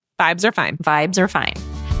Vibes are fine. Vibes are fine.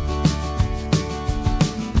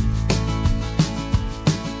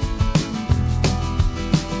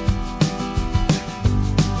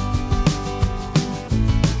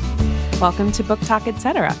 Welcome to Book Talk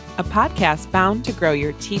Etc., a podcast bound to grow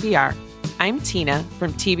your TBR. I'm Tina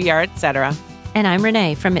from TBR Etc. And I'm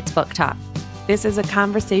Renee from It's Book Talk. This is a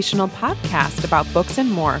conversational podcast about books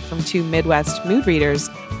and more from two Midwest mood readers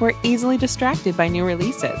who are easily distracted by new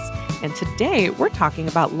releases. And today we're talking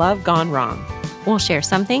about Love Gone Wrong. We'll share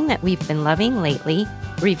something that we've been loving lately,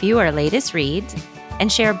 review our latest reads,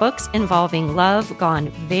 and share books involving love gone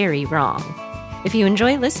very wrong. If you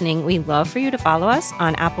enjoy listening, we'd love for you to follow us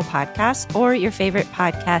on Apple Podcasts or your favorite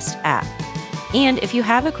podcast app. And if you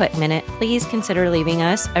have a quick minute, please consider leaving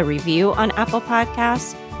us a review on Apple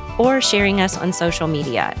Podcasts or sharing us on social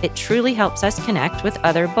media. It truly helps us connect with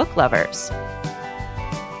other book lovers.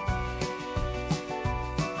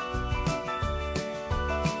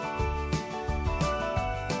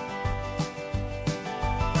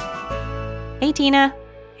 Hey, Tina.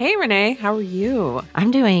 Hey, Renee. How are you?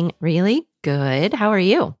 I'm doing really good. How are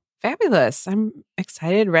you? Fabulous. I'm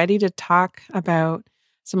excited, ready to talk about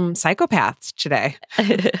some psychopaths today.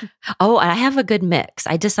 Oh, I have a good mix.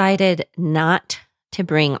 I decided not to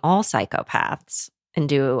bring all psychopaths and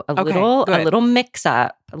do a little mix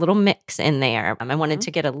up, a little mix in there. I wanted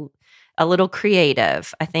to get a little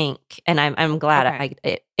creative, I think, and I'm glad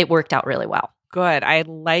it worked out really well. Good. I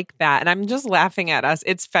like that. And I'm just laughing at us.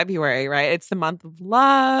 It's February, right? It's the month of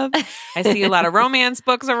love. I see a lot of romance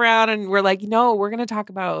books around, and we're like, no, we're going to talk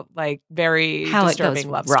about like very disturbing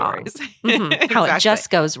love stories. Mm-hmm. Exactly. How it just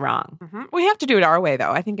goes wrong. Mm-hmm. We have to do it our way,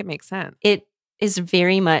 though. I think it makes sense. It is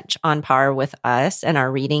very much on par with us and our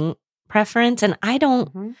reading preference. And I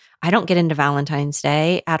don't get into Valentine's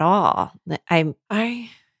Day at all.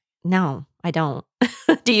 No, I don't.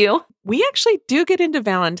 Do you? We actually do get into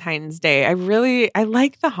Valentine's Day. I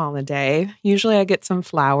like the holiday. Usually I get some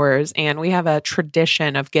flowers, and we have a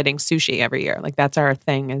tradition of getting sushi every year. Like that's our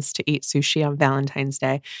thing, is to eat sushi on Valentine's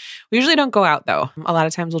Day. We usually don't go out though. A lot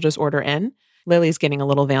of times we'll just order in. Lily's getting a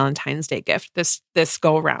little Valentine's Day gift this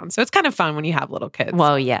go around. So it's kind of fun when you have little kids.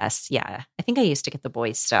 Well, yes. Yeah. I think I used to get the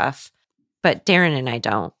boys stuff, but Darren and I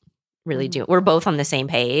don't really do. We're both on the same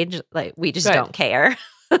page. Like we just don't care.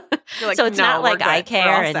 Like, so it's not like I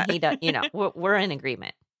care and he does, we're in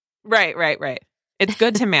agreement. Right. It's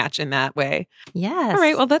good to match in that way. Yes. All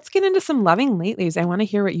right. Well, let's get into some loving latelys. I want to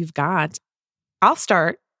hear what you've got. I'll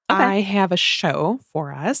start. Okay. I have a show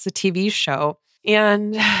for us, a TV show,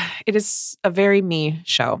 and it is a very me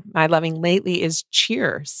show. My loving lately is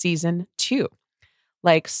Cheer Season 2.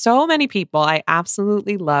 Like so many people, I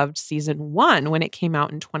absolutely loved Season 1 when it came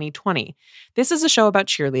out in 2020. This is a show about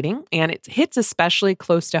cheerleading, and it hits especially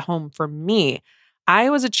close to home for me. I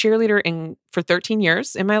was a cheerleader for 13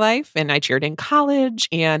 years in my life, and I cheered in college,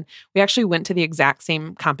 and we actually went to the exact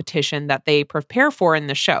same competition that they prepare for in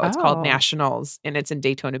the show. It's called Nationals, and it's in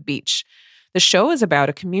Daytona Beach. The show is about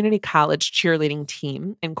a community college cheerleading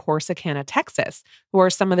team in Corsicana, Texas, who are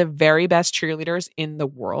some of the very best cheerleaders in the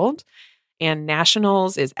world. And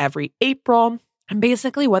Nationals is every April. And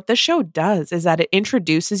basically what the show does is that it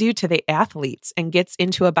introduces you to the athletes and gets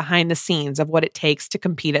into a behind the scenes of what it takes to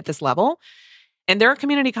compete at this level. And they're a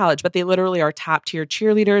community college, but they literally are top tier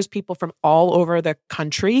cheerleaders. People from all over the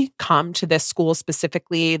country come to this school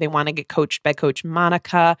specifically. They want to get coached by Coach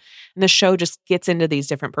Monica. And the show just gets into these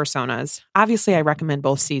different personas. Obviously, I recommend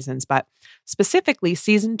both seasons, but specifically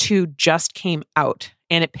Season 2 just came out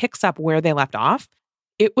and it picks up where they left off.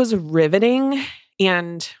 It was riveting,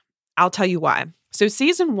 and I'll tell you why. So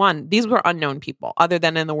Season 1, these were unknown people other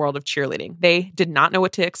than in the world of cheerleading. They did not know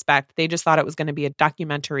what to expect. They just thought it was going to be a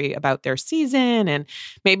documentary about their season, and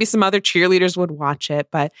maybe some other cheerleaders would watch it.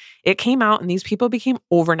 But it came out, and these people became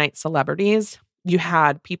overnight celebrities. You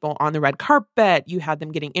had people on the red carpet. You had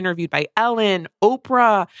them getting interviewed by Ellen,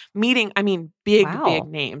 Oprah, meeting, big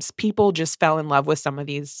names. People just fell in love with some of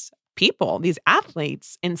these people, these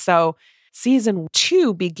athletes. And so Season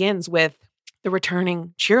 2 begins with the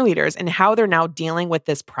returning cheerleaders and how they're now dealing with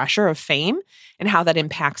this pressure of fame and how that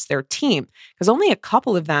impacts their team. Because only a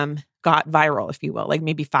couple of them got viral, if you will. Like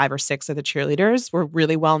maybe 5 or 6 of the cheerleaders were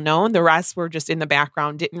really well known. The rest were just in the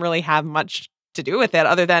background, didn't really have much to do with it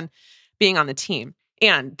other than being on the team.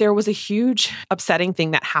 And there was a huge upsetting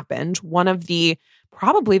thing that happened. One of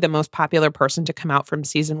probably the most popular person to come out from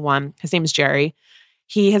Season 1, his name is Jerry.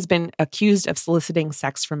 He has been accused of soliciting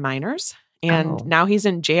sex from minors, and now he's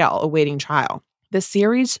in jail awaiting trial. The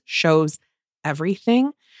series shows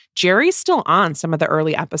everything. Jerry's still on some of the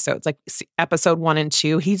early episodes, like episode 1 and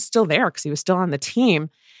 2. He's still there because he was still on the team.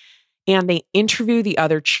 And they interview the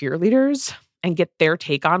other cheerleaders. and get their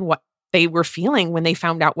take on what they were feeling when they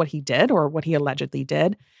found out what he did or what he allegedly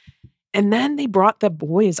did. And then they brought the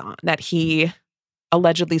boys on that he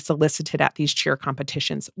allegedly solicited at these cheer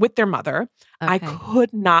competitions with their mother. Okay. I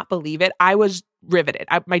could not believe it. I was riveted.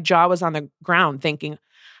 My jaw was on the ground thinking,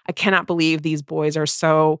 I cannot believe these boys are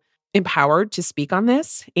so empowered to speak on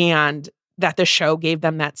this and that the show gave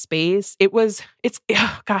them that space. It was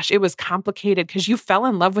complicated because you fell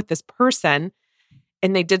in love with this person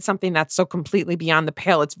and they did something that's so completely beyond the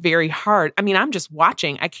pale. It's very hard. I mean, I'm just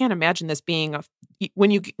watching. I can't imagine this being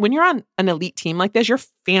when you're on an elite team like this, your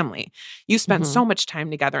family, you spend so much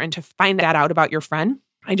time together, and to find that out about your friend,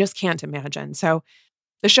 I just can't imagine. So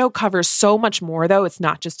the show covers so much more, though. It's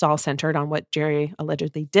not just all centered on what Jerry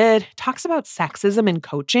allegedly did. It talks about sexism in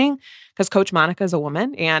coaching, because Coach Monica is a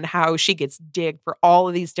woman, and how she gets digged for all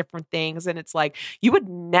of these different things. And it's like, you would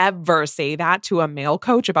never say that to a male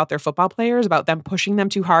coach about their football players, about them pushing them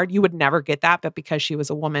too hard. You would never get that. But because she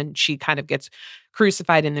was a woman, she kind of gets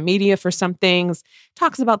crucified in the media for some things.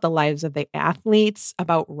 Talks about the lives of the athletes,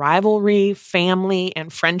 about rivalry, family,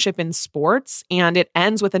 and friendship in sports. And it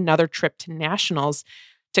ends with another trip to nationals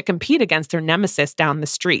to compete against their nemesis down the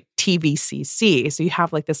street, TVCC. So you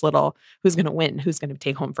have like this little, who's going to win, who's going to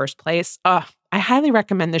take home first place. I highly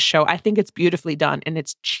recommend this show. I think it's beautifully done, and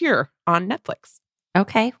it's Cheer on Netflix.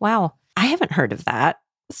 Okay. Wow. I haven't heard of that.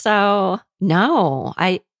 So no,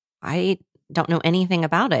 I don't know anything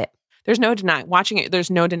about it. There's no denying watching it. There's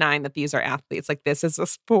no denying that these are athletes. Like, this is a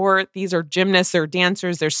sport. These are gymnasts, they're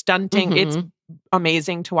dancers, they're stunting. It's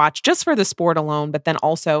amazing to watch just for the sport alone, but then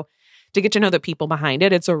also to get to know the people behind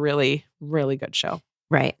it. It's a really, really good show.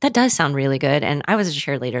 Right. That does sound really good. And I was a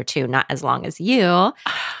cheerleader too, not as long as you,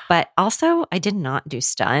 but also I did not do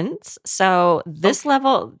stunts. So that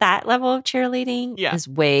level of cheerleading is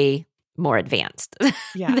way more advanced than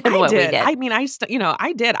what we did. I mean, I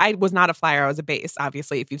did. I was not a flyer. I was a base.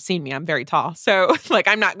 Obviously, if you've seen me, I'm very tall. So like,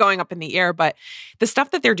 I'm not going up in the air, but the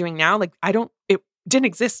stuff that they're doing now, like it didn't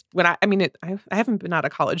exist when I haven't been out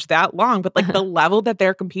of college that long, but like the level that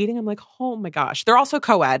they're competing, I'm like, oh my gosh. They're also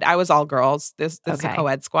co-ed. I was all girls. This is a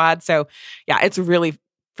co-ed squad. So yeah, it's really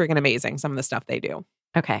freaking amazing, some of the stuff they do.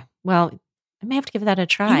 Okay. Well, I may have to give that a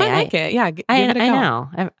try. You might like it. Yeah. I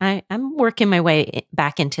know. I'm working my way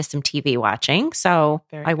back into some TV watching. So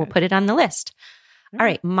I will put it on the list. All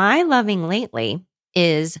right. My loving lately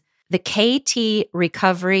is the KT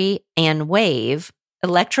Recovery and Wave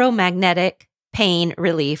electromagnetic pain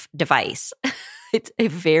relief device. It's a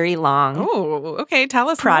very long tell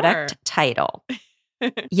us product more. Title.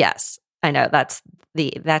 Yes, I know. That's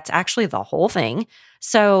actually the whole thing.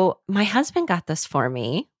 So my husband got this for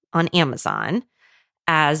me on Amazon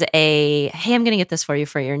as hey, I'm going to get this for you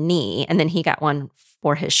for your knee. And then he got one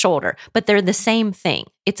for his shoulder, but they're the same thing.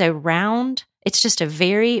 It's just a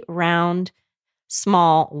very round,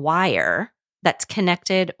 small wire that's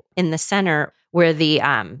connected in the center where the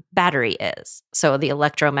battery is. So the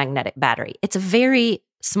electromagnetic battery. It's very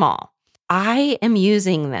small. I am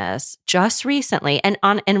using this just recently. And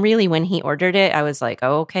really when he ordered it, I was like,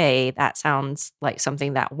 okay, that sounds like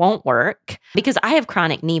something that won't work, because I have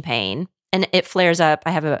chronic knee pain and it flares up.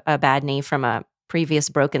 I have a bad knee from a previous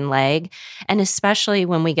broken leg. And especially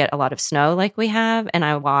when we get a lot of snow like we have and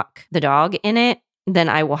I walk the dog in it, then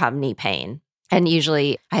I will have knee pain. And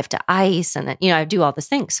usually I have to ice and then, I do all these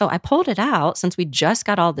things. So I pulled it out since we just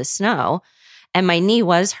got all this snow and my knee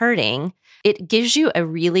was hurting. It gives you a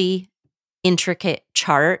really intricate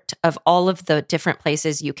chart of all of the different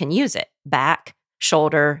places you can use it. Back,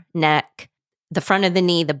 shoulder, neck, the front of the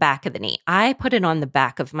knee, the back of the knee. I put it on the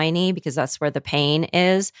back of my knee because that's where the pain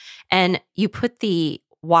is. And you put the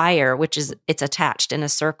wire, it's attached in a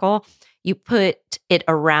circle, you put it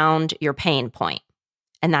around your pain point.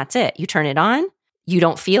 And that's it. You turn it on. You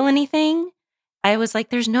don't feel anything. I was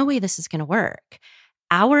like, there's no way this is going to work.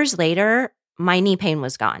 Hours later, my knee pain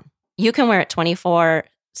was gone. You can wear it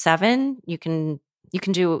 24/7. You can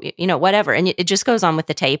do, whatever. And it just goes on with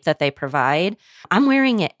the tape that they provide. I'm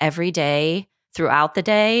wearing it every day throughout the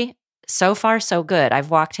day. So far, so good.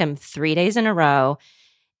 I've walked him 3 days in a row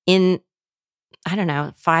in,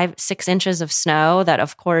 5-6 inches of snow that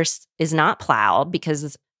of course is not plowed,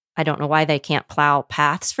 because I don't know why they can't plow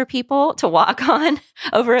paths for people to walk on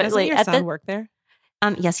over it. Doesn't your son work there?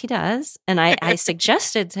 Yes, he does. And I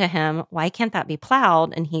suggested to him, why can't that be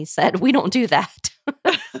plowed? And he said, we don't do that.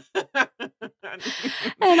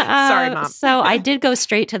 Sorry, Mom. So I did go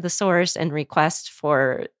straight to the source and request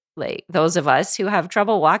for like those of us who have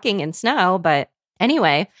trouble walking in snow. But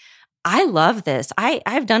anyway, I love this.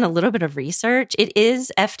 I've done a little bit of research. It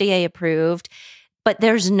is FDA approved, but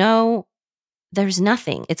there's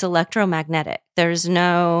nothing. It's electromagnetic. There's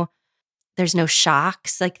There's no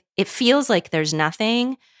shocks. Like it feels like there's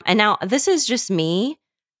nothing. And now this is just me.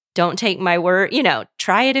 Don't take my word,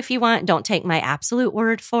 try it if you want. Don't take my absolute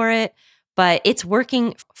word for it, but it's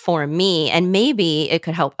working for me and maybe it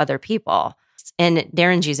could help other people. And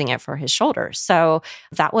Darren's using it for his shoulders. So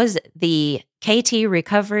that was the KT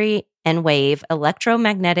Recovery and Wave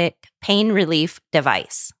electromagnetic pain relief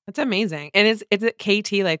device. That's amazing. And is it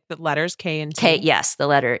KT, like the letters K and T? The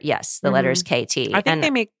letters KT. I think they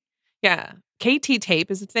make, KT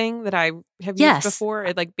tape is a thing that I have used before.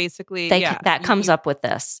 It like basically, that comes up with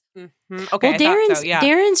this. Mm-hmm. Okay. Well,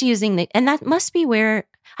 Darren's using and that must be where,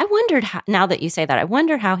 I wondered how, now that you say that, I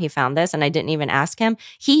wonder how he found this, and I didn't even ask him.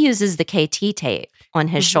 He uses the KT tape on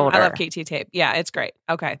his shoulder. I love KT tape. Yeah, it's great.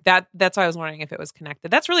 Okay. That's why I was wondering if it was connected.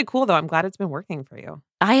 That's really cool though. I'm glad it's been working for you.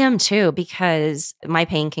 I am too, because my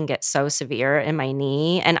pain can get so severe in my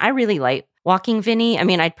knee, and I really like walking, Vinny. I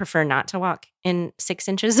mean, I'd prefer not to walk in 6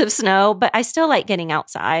 inches of snow, but I still like getting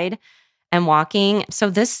outside and walking. So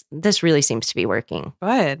this really seems to be working.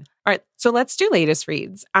 Good. All right. So let's do latest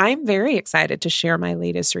reads. I'm very excited to share my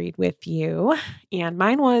latest read with you. And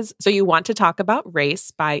mine was So You Want to Talk About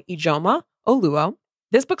Race by Ijeoma Oluo.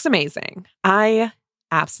 This book's amazing. I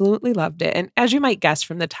absolutely loved it. And as you might guess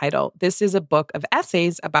from the title, this is a book of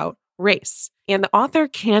essays about race. And the author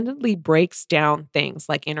candidly breaks down things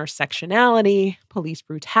like intersectionality, police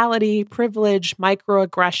brutality, privilege,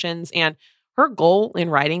 microaggressions. And her goal in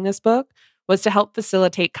writing this book was to help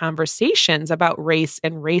facilitate conversations about race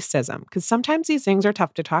and racism, because sometimes these things are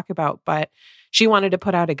tough to talk about, but she wanted to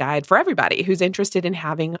put out a guide for everybody who's interested in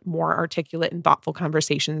having more articulate and thoughtful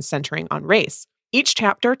conversations centering on race. Each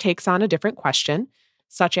chapter takes on a different question,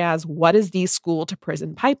 such as what is the school to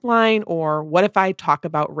prison pipeline, or what if I talk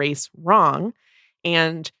about race wrong?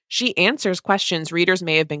 And she answers questions readers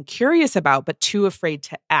may have been curious about, but too afraid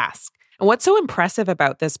to ask. And what's so impressive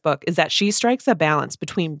about this book is that she strikes a balance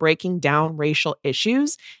between breaking down racial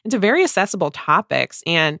issues into very accessible topics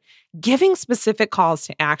and giving specific calls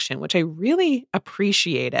to action, which I really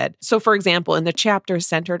appreciated. So, for example, in the chapter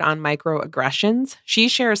centered on microaggressions, she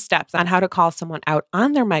shares steps on how to call someone out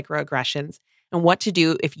on their microaggressions and what to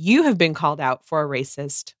do if you have been called out for a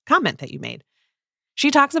racist comment that you made.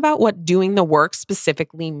 She talks about what doing the work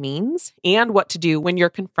specifically means and what to do when you're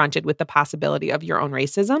confronted with the possibility of your own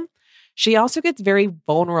racism. She also gets very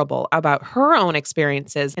vulnerable about her own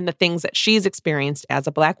experiences and the things that she's experienced as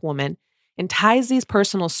a Black woman and ties these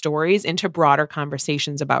personal stories into broader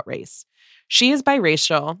conversations about race. She is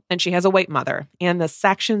biracial and she has a white mother, and the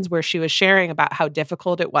sections where she was sharing about how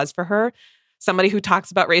difficult it was for her, somebody who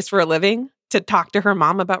talks about race for a living, to talk to her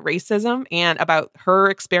mom about racism and about her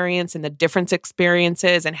experience and the different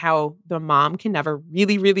experiences and how the mom can never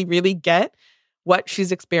really, really, really get what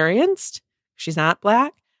she's experienced. She's not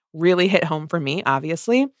Black. Really hit home for me,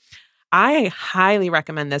 obviously. I highly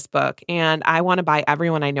recommend this book, and I want to buy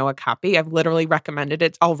everyone I know a copy. I've literally recommended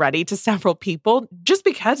it already to several people just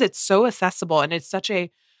because it's so accessible and it's such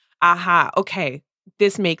a, okay,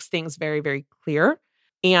 this makes things very, very clear.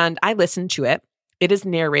 And I listened to it. It is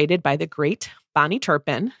narrated by the great Bonnie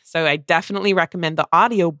Turpin. So I definitely recommend the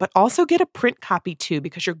audio, but also get a print copy too,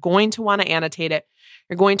 because you're going to want to annotate it.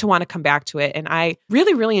 You're going to want to come back to it. And I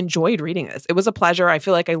really, really enjoyed reading this. It was a pleasure. I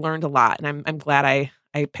feel like I learned a lot, and I'm glad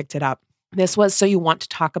I picked it up. This was So You Want to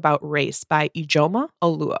Talk About Race by Ijeoma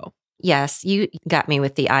Oluo. Yes, you got me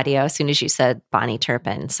with the audio as soon as you said Bonnie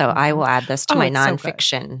Turpin. So I will add this to my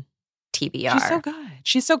nonfiction TBR. She's so good.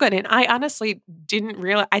 She's so good. And I honestly didn't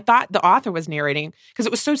realize, I thought the author was narrating because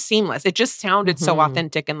it was so seamless. It just sounded so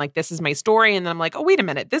authentic and like, this is my story. And then I'm like, oh, wait a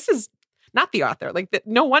minute. This is not the author. Like,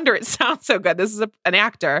 no wonder it sounds so good. This is an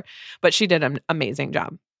actor, but she did an amazing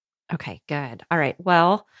job. Okay, good. All right.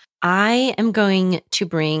 Well, I am going to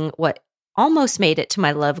bring what almost made it to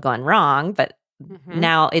my Love Gone Wrong, but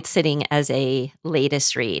now it's sitting as a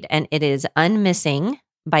latest read, and it is Unmissing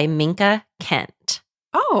by Minka Kent.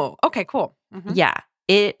 Oh, okay, cool. Yeah,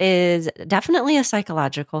 it is definitely a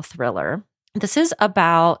psychological thriller. This is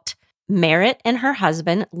about Merritt and her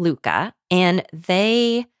husband, Luca, and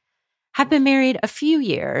they have been married a few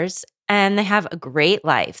years, and they have a great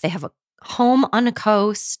life. They have a home on a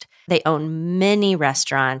coast. They own many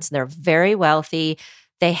restaurants. They're very wealthy.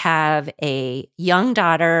 They have a young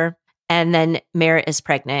daughter, and then Merritt is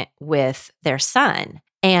pregnant with their son.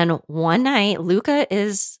 And one night, Luca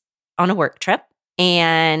is on a work trip,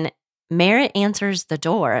 and Merritt answers the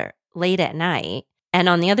door late at night. And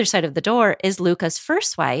on the other side of the door is Luca's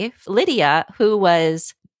first wife, Lydia, who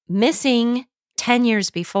was missing 10 years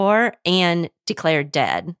before and declared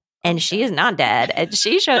dead. And she is not dead. And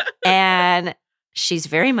and she's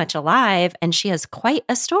very much alive, and she has quite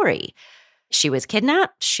a story. She was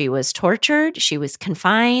kidnapped, she was tortured, she was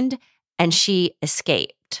confined, and she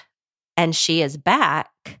escaped. And she is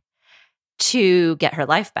back to get her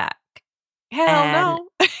life back. Hell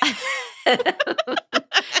no.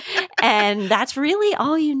 And that's really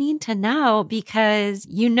all you need to know, because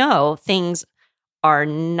things are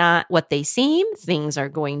not what they seem. Things are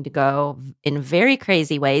going to go in very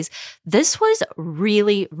crazy ways. This was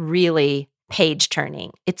really, really page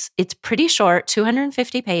turning. It's pretty short,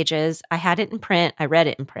 250 pages. I had it in print. I read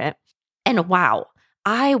it in print. And wow,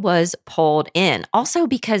 I was pulled in. Also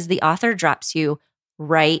because the author drops you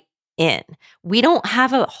right in. We don't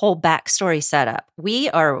have a whole backstory set up. We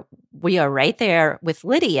are right there with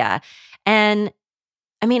Lydia. And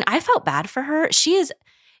I mean, I felt bad for her.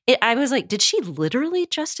 I was like, did she literally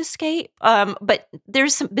just escape? But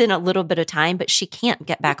there's been a little bit of time, but she can't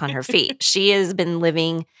get back on her feet. She has been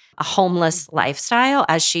living a homeless lifestyle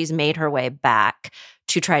as she's made her way back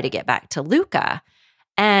to try to get back to Luca.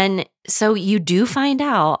 And so you do find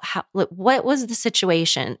out what was the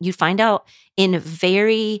situation. You find out in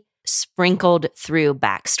very sprinkled through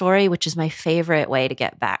backstory, which is my favorite way to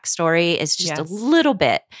get backstory, is just a little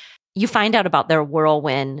bit. You find out about their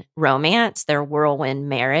whirlwind romance, their whirlwind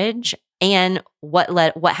marriage, and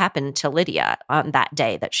what happened to Lydia on that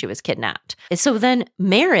day that she was kidnapped. And so then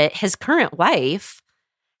Merritt, his current wife,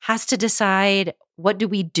 has to decide, what do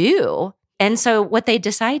we do? And so what they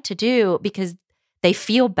decide to do, because they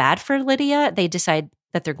feel bad for Lydia, they decide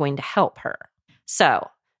that they're going to help her. So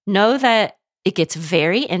know that it gets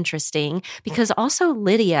very interesting, because also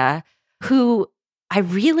Lydia, who I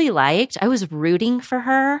really liked, I was rooting for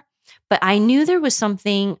her, but I knew there was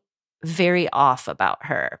something very off about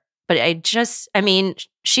her. But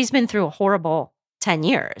she's been through a horrible 10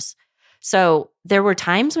 years. So there were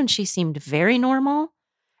times when she seemed very normal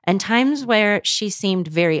and times where she seemed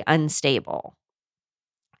very unstable.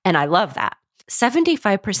 And I love that.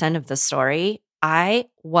 75% of the story, I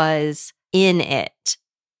was in it.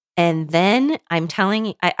 And then I'm telling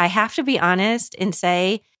you, I have to be honest and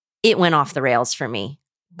say it went off the rails for me,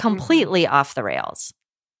 completely off the rails,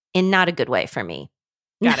 in not a good way for me.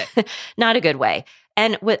 Got it. Not a good way.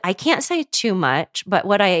 And I can't say too much, but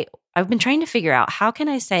what I've been trying to figure out, how can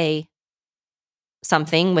I say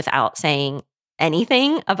something without saying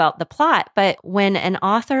anything about the plot? But when an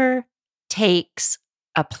author takes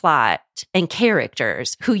a plot and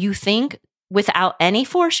characters who you think, without any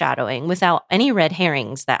foreshadowing, without any red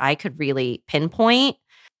herrings that I could really pinpoint,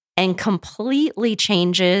 and completely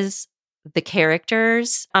changes the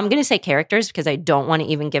characters. I'm going to say characters because I don't want to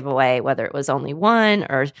even give away whether it was only one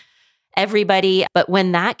or everybody. But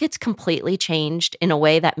when that gets completely changed in a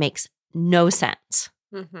way that makes no sense,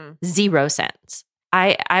 zero sense,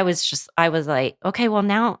 I was like, okay, well,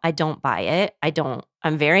 now I don't buy it. I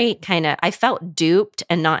felt duped,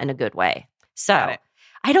 and not in a good way. So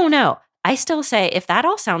I don't know. I still say, if that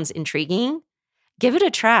all sounds intriguing, give it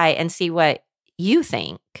a try and see what you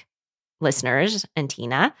think, listeners and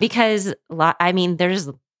Tina, because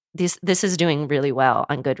this is doing really well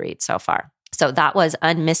on Goodreads so far. So that was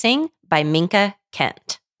Unmissing by Minka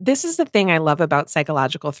Kent. This is the thing I love about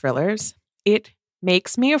psychological thrillers. It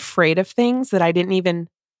makes me afraid of things that I didn't even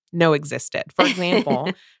know existed. For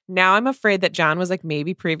example, now I'm afraid that John was like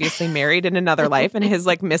maybe previously married in another life, and his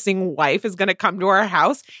like missing wife is going to come to our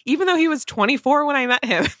house, even though he was 24 when I met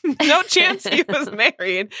him. No chance he was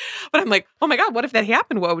married. But I'm like, oh my God, what if that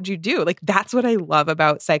happened? What would you do? Like, that's what I love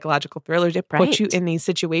about psychological thrillers. It puts you in these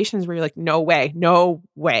situations where you're like, no way, no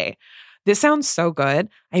way. This sounds so good.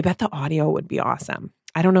 I bet the audio would be awesome.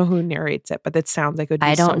 I don't know who narrates it, but it sounds like it would be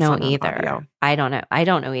I don't know fun either. I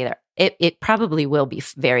don't know either. It probably will be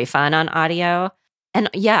very fun on audio. And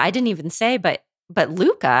yeah, I didn't even say, but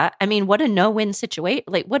Luca, I mean, what a no-win situation.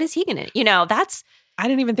 Like, what is he going to, I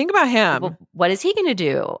didn't even think about him. Well, what is he going to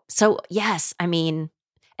do? So yes, I mean,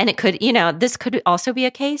 and it could, this could also be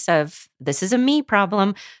a case of, this is a me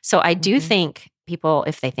problem. So I do think people,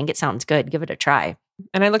 if they think it sounds good, give it a try.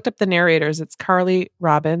 And I looked up the narrators. It's Carly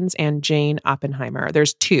Robbins and Jane Oppenheimer.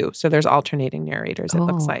 There's two. So there's alternating narrators, it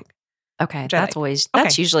looks like. Okay.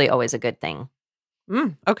 That's usually always a good thing.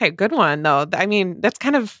 Okay. Good one, though. I mean, that's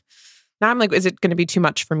kind of, now I'm like, is it going to be too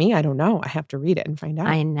much for me? I don't know. I have to read it and find out.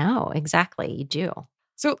 I know. Exactly. You do.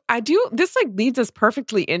 So this like leads us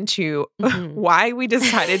perfectly into why we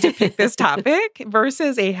decided to pick this topic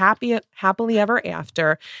versus a happily ever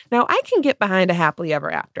after. Now, I can get behind a happily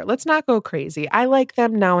ever after. Let's not go crazy. I like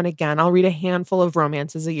them now and again. I'll read a handful of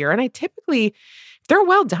romances a year. And I typically, if they're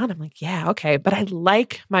well done, I'm like, yeah, okay. But I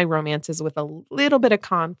like my romances with a little bit of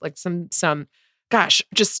conflict, some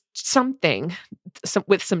just something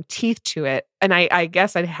with some teeth to it. And I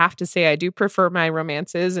guess I'd have to say I do prefer my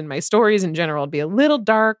romances and my stories in general to be a little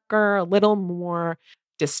darker, a little more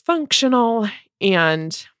dysfunctional.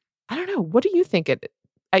 And I don't know. What do you think?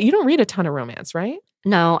 You don't read a ton of romance, right?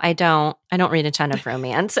 No, I don't. I don't read a ton of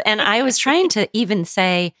romance. And I was trying to even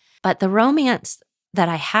say, but the romance that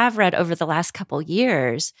I have read over the last couple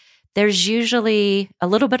years, there's usually a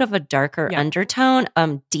little bit of a darker undertone,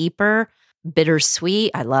 deeper,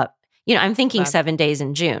 bittersweet. I love, I'm thinking 7 Days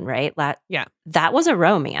in June, right? That was a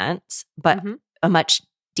romance, but a much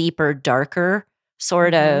deeper, darker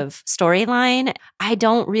sort of storyline. I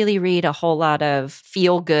don't really read a whole lot of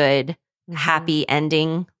feel-good, happy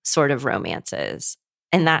ending sort of romances.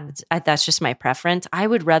 And that's just my preference. I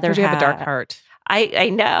would rather have a dark heart. I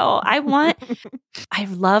know. I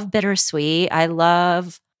love bittersweet. I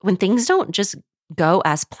love when things don't just go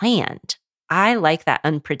as planned. I like that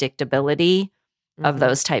unpredictability of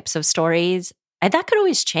those types of stories. And that could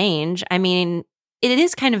always change. I mean, it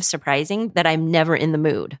is kind of surprising that I'm never in the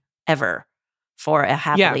mood ever for a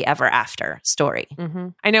happily ever after story.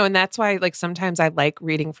 I know. And that's why sometimes I like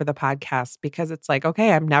reading for the podcast, because it's like,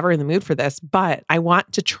 okay, I'm never in the mood for this, but I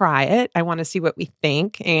want to try it. I want to see what we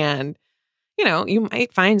think. And, you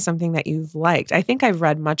might find something that you've liked. I think I've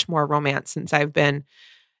read much more romance since I've been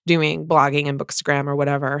doing blogging and Bookstagram or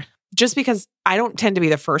whatever, just because I don't tend to be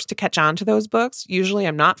the first to catch on to those books. Usually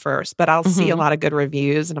I'm not first, but I'll see a lot of good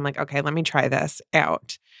reviews and I'm like, okay, let me try this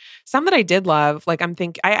out. Some that I did love, I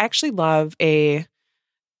actually love a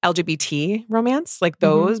LGBT romance,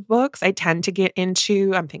 those books. I tend to get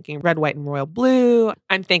into, I'm thinking Red, White, and Royal Blue.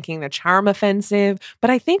 I'm thinking The Charm Offensive. But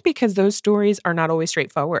I think because those stories are not always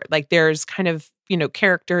straightforward, there's kind of,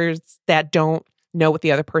 characters that don't know what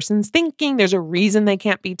the other person's thinking. There's a reason they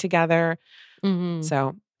can't be together.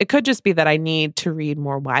 So it could just be that I need to read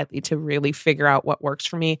more widely to really figure out what works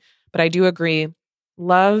for me. But I do agree.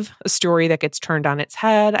 Love a story that gets turned on its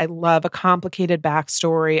head. I love a complicated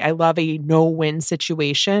backstory. I love a no-win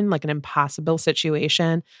situation, an impossible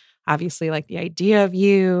situation. Obviously, The Idea of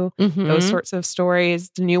You, those sorts of stories.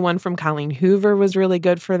 The new one from Colleen Hoover was really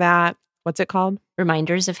good for that. What's it called?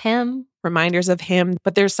 Reminders of Him. Reminders of Him.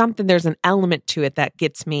 But there's an element to it that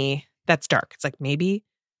gets me, that's dark. It's maybe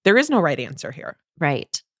there is no right answer here.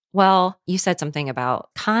 Right. Well, you said something about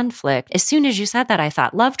conflict. As soon as you said that, I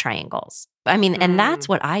thought love triangles. I mean, and that's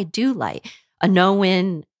what I do like. A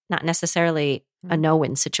no-win, not necessarily a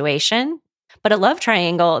no-win situation, but a love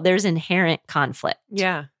triangle, there's inherent conflict.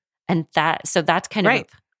 Yeah. And that's kind of,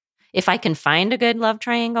 if I can find a good love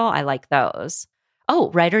triangle, I like those. Oh,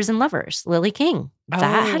 Writers and Lovers, Lily King.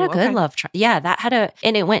 That had a good love triangle.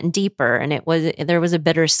 And it went deeper, and there was a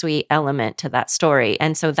bittersweet element to that story.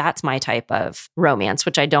 And so that's my type of romance,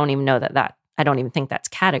 which I don't even know I don't even think that's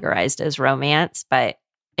categorized as romance, but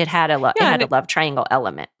it had a love triangle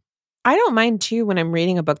element. I don't mind too when I'm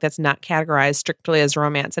reading a book that's not categorized strictly as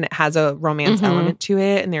romance and it has a romance element to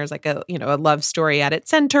it, and there's a love story at its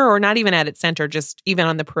center, or not even at its center, just even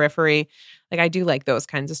on the periphery. I do like those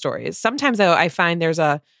kinds of stories. Sometimes though, I find there's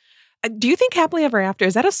do you think Happily Ever After,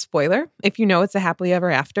 is that a spoiler if you know it's a happily ever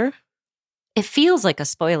after? It feels like a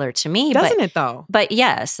spoiler to me. Doesn't it though? But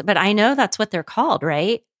yes, but I know that's what they're called,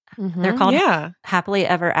 right? They're called happily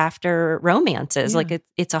ever after romances. Yeah.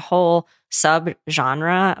 It's a whole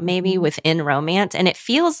sub-genre maybe within romance. And it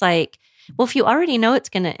feels like, well, if you already know it's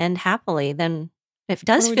going to end happily, then it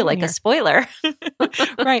does feel like a spoiler.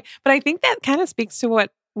 Right. But I think that kind of speaks to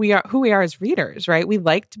who we are as readers, right? We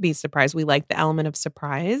like to be surprised. We like the element of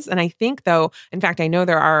surprise. And I think though, in fact, I know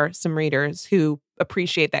there are some readers who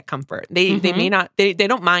appreciate that comfort. They may not, they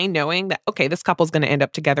don't mind knowing that, okay, this couple's going to end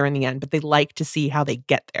up together in the end, but they like to see how they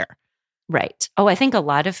get there. Right. Oh, I think a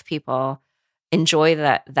lot of people enjoy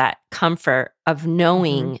that comfort of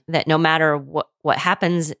knowing that no matter what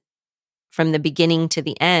happens from the beginning to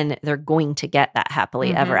the end, they're going to get that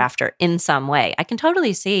happily ever after in some way. I can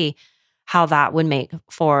totally see how that would make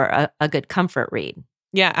for a good comfort read.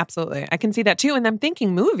 Yeah, absolutely. I can see that too. And I'm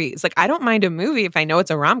thinking movies. I don't mind a movie if I know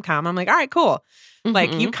it's a rom-com. I'm like, all right, cool.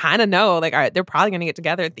 You kind of know, all right, they're probably going to get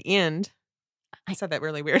together at the end. I said that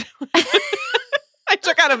really weird. I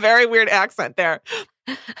took out a very weird accent there.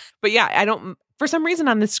 But yeah, for some reason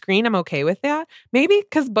on the screen, I'm okay with that. Maybe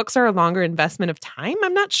because books are a longer investment of time.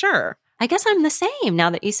 I'm not sure. I guess I'm the same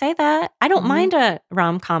now that you say that. I don't mind a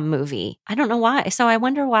rom-com movie. I don't know why. So I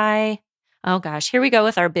wonder why. Oh gosh, here we go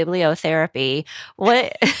with our bibliotherapy.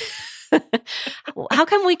 What? How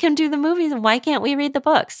come we can do the movies and why can't we read the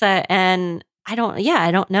books? And I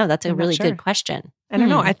don't know. That's a really good question. I don't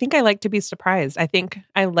know. I think I like to be surprised. I think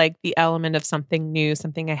I like the element of something new,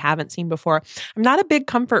 something I haven't seen before. I'm not a big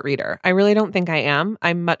comfort reader. I really don't think I am.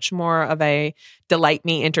 I'm much more of a delight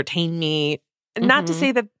me, entertain me. Not to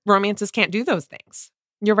say that romances can't do those things.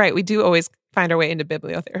 You're right. We do always find our way into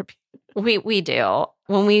bibliotherapy. We do.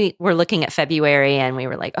 When we were looking at February and we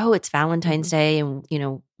were like, oh, it's Valentine's Day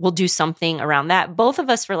and, we'll do something around that. Both of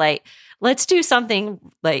us were like, let's do something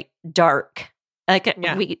like dark.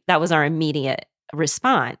 That was our immediate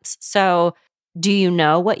response. So do you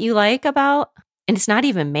know what you like about, and it's not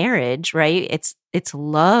even marriage, right? It's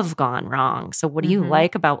love gone wrong. So what do you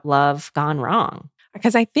like about love gone wrong?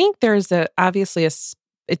 Because I think there's obviously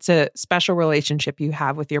it's a special relationship you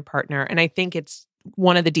have with your partner. And I think it's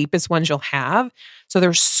one of the deepest ones you'll have. So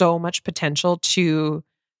there's so much potential to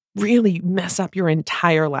really mess up your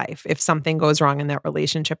entire life if something goes wrong in that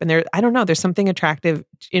relationship. And I don't know, there's something attractive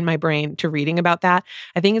in my brain to reading about that.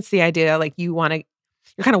 I think it's the idea like you're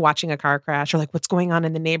kind of watching a car crash or like what's going on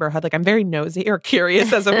in the neighborhood. Like I'm very nosy or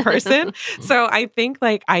curious as a person. So I think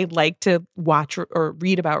like I like to watch or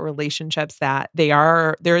read about relationships that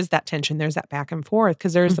there is that tension, there's that back and forth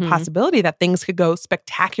because there's the possibility that things could go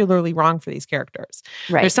spectacularly wrong for these characters.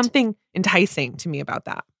 Right. There's something enticing to me about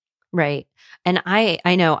that. Right. And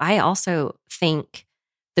I know, I also think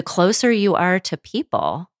the closer you are to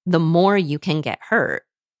people, the more you can get hurt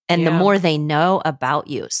and the more they know about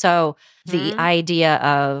you. So the idea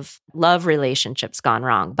of love relationships gone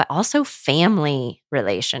wrong, but also family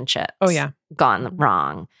relationships gone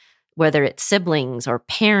wrong, whether it's siblings or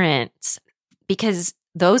parents, because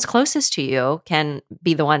those closest to you can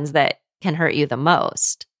be the ones that can hurt you the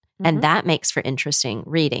most. And that makes for interesting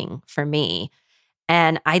reading for me.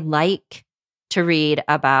 And I like to read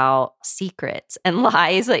about secrets and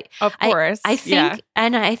lies. Like, of course. I think,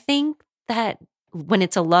 and I think that when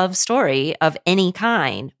it's a love story of any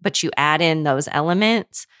kind, but you add in those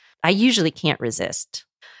elements, I usually can't resist.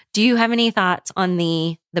 Do you have any thoughts on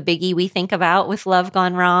the biggie we think about with Love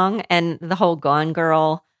Gone Wrong and the whole Gone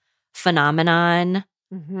Girl phenomenon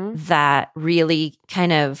that really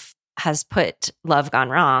kind of has put Love Gone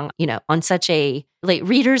Wrong, on such a, like,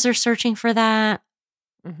 readers are searching for that.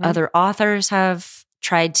 Other authors have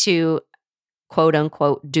tried to, quote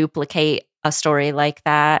unquote, duplicate a story like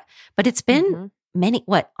that. But it's been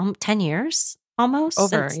 10 years almost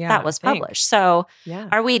since that was published. So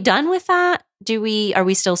are we done with that? Are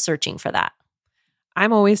we still searching for that?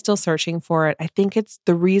 I'm always still searching for it. I think it's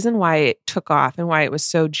the reason why it took off and why it was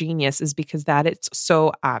so genius is because that it's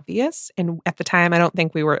so obvious. And at the time, I don't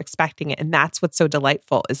think we were expecting it. And that's what's so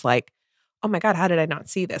delightful is like, oh my God, how did I not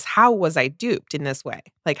see this? How was I duped in this way?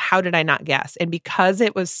 Like, how did I not guess? And because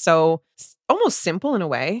it was so almost simple in a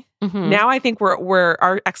way, now I think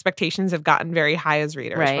our expectations have gotten very high as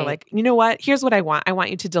readers. Right. We're like, you know what? Here's what I want. I want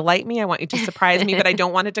you to delight me. I want you to surprise me, but I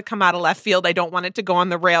don't want it to come out of left field. I don't want it to go on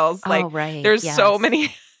the rails. Like, there's so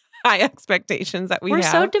many high expectations that we're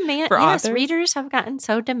so demanding. Yes, authors. Readers have gotten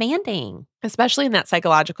so demanding. Especially in that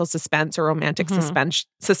psychological suspense or romantic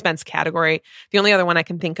suspense category. The only other one I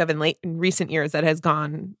can think of in recent years that has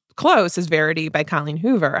gone close is Verity by Colleen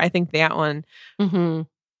Hoover. I think that one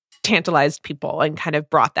tantalized people and kind of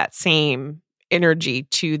brought that same energy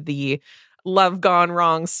to the Love Gone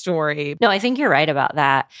Wrong story. No, I think you're right about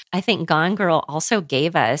that. I think Gone Girl also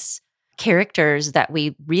gave us characters that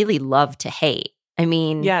we really love to hate. I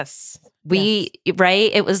mean, right?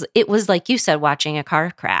 It was like you said, watching a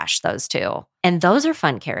car crash, those two. And those are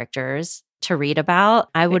fun characters to read about.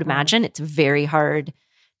 I would imagine it's very hard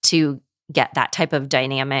to get that type of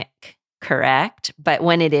dynamic correct. But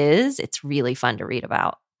when it is, it's really fun to read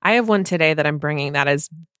about. I have one today that I'm bringing that is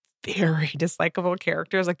very dislikable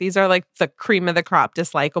characters. Like these are like the cream of the crop,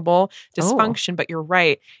 dislikable dysfunction. But you're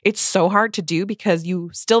right. It's so hard to do because you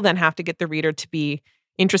still then have to get the reader to be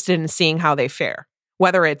interested in seeing how they fare,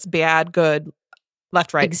 whether it's bad, good,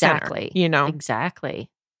 left, right, center, Exactly.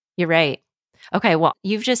 You're right. Okay, well,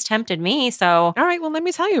 you've just tempted me, so... All right, well, let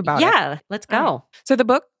me tell you about it. Yeah, let's go. Right. So the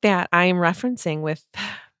book that I'm referencing with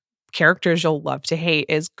characters you'll love to hate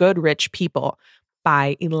is Good Rich People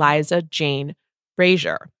by Eliza Jane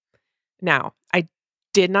Fraser. Now, I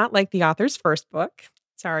did not like the author's first book,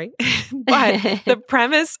 sorry, but the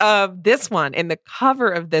premise of this one and the cover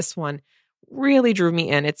of this one really drew me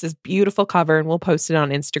in. It's this beautiful cover, and we'll post it on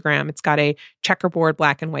Instagram. It's got a checkerboard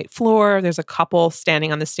black and white floor. There's a couple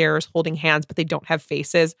standing on the stairs holding hands, but they don't have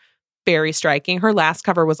faces. Very striking. Her last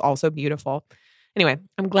cover was also beautiful. Anyway,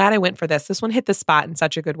 I'm glad I went for this. This one hit the spot in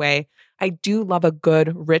such a good way. I do love a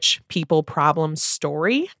good rich people problem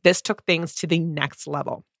story. This took things to the next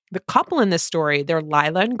level. The couple in this story, they're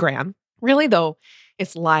Lila and Graham. Really, though,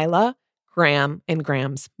 it's Lila, Graham, and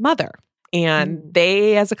Graham's mother. and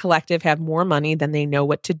they as a collective have more money than they know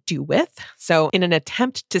what to do with. So in an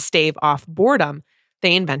attempt to stave off boredom,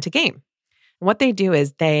 they invent a game. And what they do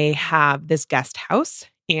is they have this guest house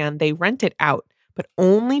and they rent it out, but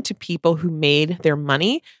only to people who made their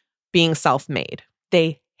money being self-made.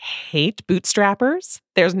 They hate bootstrappers.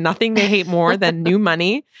 There's nothing they hate more than new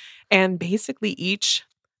money. And basically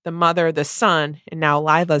the mother, the son, and now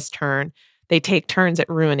Lila's turn, they take turns at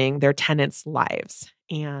ruining their tenants' lives.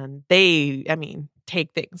 And they,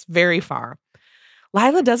 take things very far.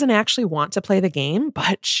 Lila doesn't actually want to play the game,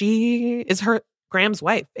 but she is Graham's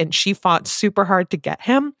wife, and she fought super hard to get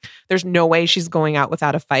him. There's no way she's going out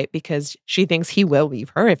without a fight because she thinks he will leave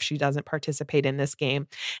her if she doesn't participate in this game.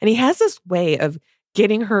 And he has this way of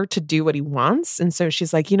getting her to do what he wants. And so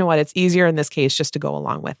she's like, you know what? It's easier in this case just to go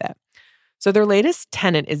along with it. So their latest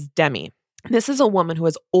tenant is Demi. This is a woman who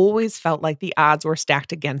has always felt like the odds were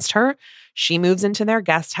stacked against her. She moves into their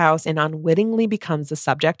guest house and unwittingly becomes the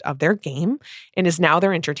subject of their game and is now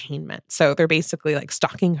their entertainment. So they're basically like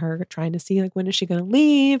stalking her, trying to see like when is she going to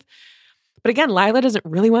leave. But again, Lila doesn't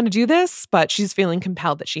really want to do this, but she's feeling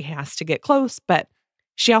compelled that she has to get close. But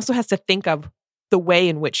she also has to think of the way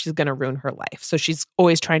in which she's going to ruin her life. So she's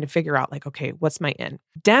always trying to figure out like, okay, what's my in?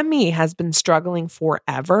 Demi has been struggling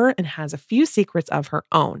forever and has a few secrets of her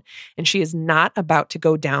own, and she is not about to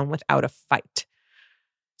go down without a fight.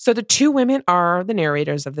 So the two women are the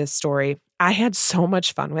narrators of this story. I had so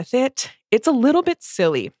much fun with it. It's a little bit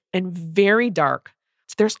silly and very dark.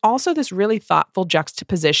 So there's also this really thoughtful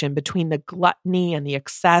juxtaposition between the gluttony and the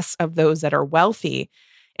excess of those that are wealthy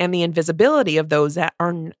and the invisibility of those that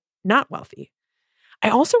are not wealthy. I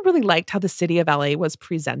also really liked how the city of LA was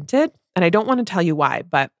presented, and I don't want to tell you why,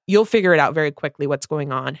 but you'll figure it out very quickly what's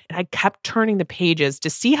going on. And I kept turning the pages to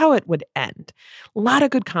see how it would end. A lot of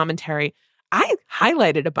good commentary. I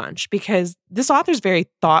highlighted a bunch because this author's very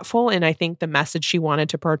thoughtful, and I think the message she wanted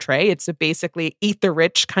to portray, it's a basically eat the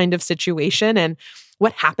rich kind of situation, and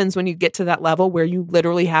what happens when you get to that level where you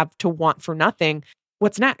literally have to want for nothing.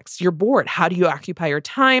 What's next? You're bored. How do you occupy your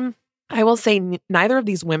time? I will say neither of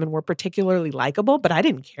these women were particularly likable, but I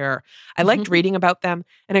didn't care. I liked reading about them,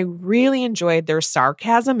 and I really enjoyed their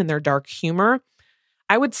sarcasm and their dark humor.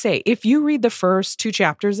 I would say if you read the first 2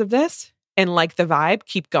 chapters of this and like the vibe,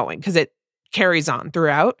 keep going because it carries on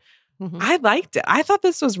throughout. I liked it. I thought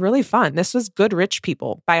this was really fun. This was Good Rich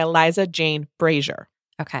People by Eliza Jane Brazier.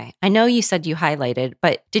 Okay. I know you said you highlighted,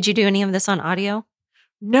 but did you do any of this on audio?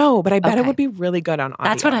 No, but I bet it would be really good on audio.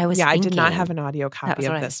 That's what I was thinking. I did not have an audio copy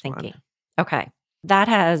of this one. Okay. That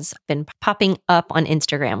has been popping up on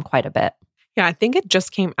Instagram quite a bit. Yeah, I think it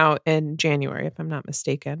just came out in January, if I'm not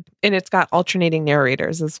mistaken. And it's got alternating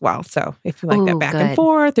narrators as well. So if you like that back and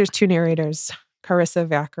forth, there's 2 narrators, Carissa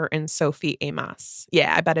Vacker and Sophie Amos.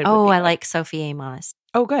 Yeah, I bet it would be I good. like Sophie Amos.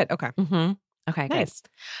 Oh, good. Okay. Okay, nice. Good.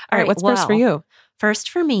 All right, what's first for you?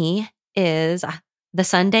 First for me is The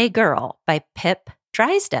Sunday Girl by Pip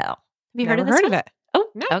Drysdale. Have you heard of this one? Of it. Oh,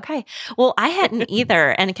 no. Okay. Well, I hadn't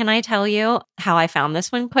either. And can I tell you how I found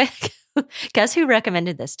this one quick? Guess who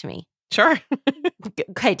recommended this to me? Sure.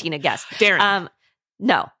 Okay, Tina, guess. Darren.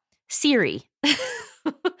 No, Siri.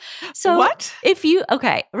 So what?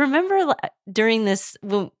 Remember during this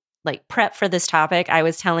prep for this topic, I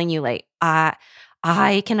was telling you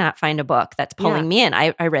I cannot find a book that's pulling me in.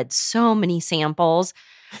 I read so many samples,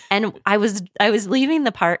 and I was leaving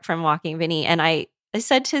the park from Walking Vinny, and I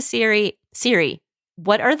said to Siri,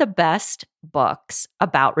 what are the best books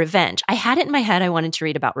about revenge? I had it in my head I wanted to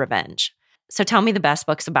read about revenge. So tell me the best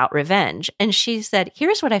books about revenge. And she said,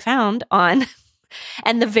 here's what I found on.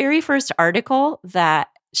 And the very first article that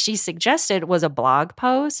she suggested was a blog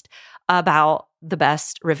post about the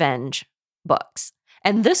best revenge books.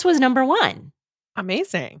 And this was number 1.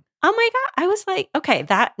 Amazing. Oh my God. I was like, okay,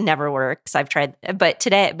 that never works. I've tried, but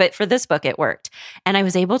for this book, it worked. And I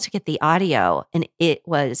was able to get the audio, and it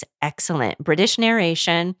was excellent. British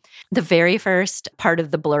narration. The very first part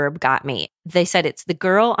of the blurb got me. They said it's the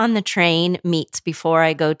girl on the train meets Before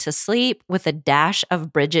I Go to Sleep with a dash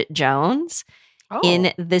of Bridget Jones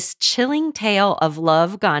in this chilling tale of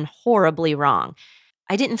love gone horribly wrong.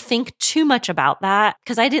 I didn't think too much about that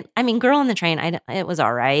because Girl on the Train, it was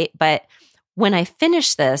all right. But when I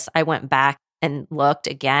finished this, I went back and looked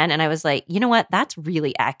again, and I was like, you know what? That's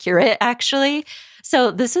really accurate, actually.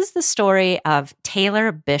 So this is the story of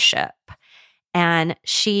Taylor Bishop, and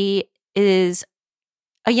she is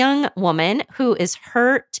a young woman who is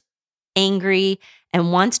hurt, angry,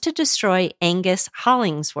 and wants to destroy Angus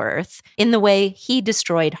Hollingsworth in the way he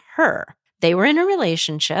destroyed her. They were in a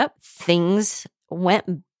relationship. Things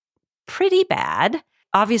went pretty bad.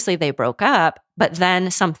 Obviously, they broke up, but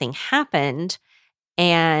then something happened,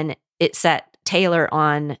 and it set Taylor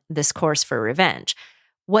on this course for revenge.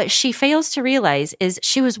 What she fails to realize is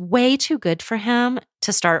she was way too good for him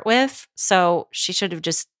to start with. So she should have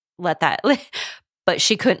just let that, but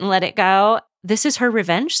she couldn't let it go. This is her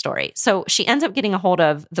revenge story. So she ends up getting a hold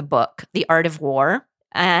of the book, The Art of War,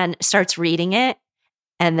 and starts reading it.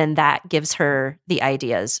 And then that gives her the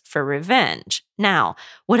ideas for revenge. Now,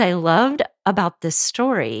 what I loved about this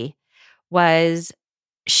story was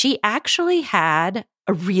she actually had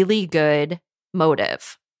a really good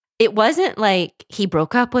motive. It wasn't like he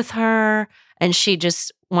broke up with her and she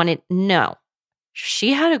just wanted, no.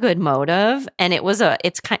 She had a good motive, and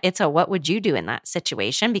it's a what would you do in that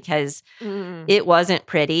situation, because it wasn't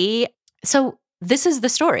pretty. So this is the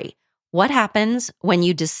story. What happens when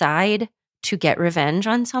you decide to get revenge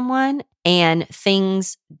on someone and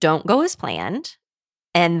things don't go as planned,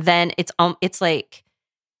 and then it's like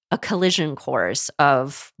a collision course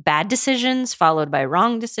of bad decisions followed by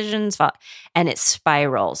wrong decisions, and it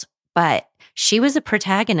spirals. But she was a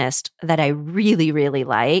protagonist that I really, really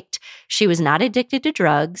liked. She was not addicted to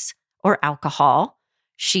drugs or alcohol.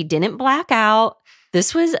 She didn't black out.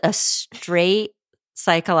 This was a straight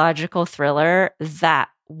psychological thriller that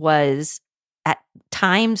was at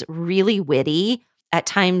times really witty, at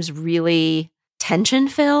times really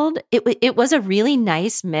tension-filled. It was a really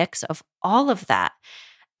nice mix of all of that.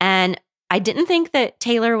 And I didn't think that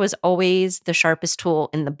Taylor was always the sharpest tool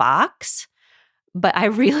in the box, but I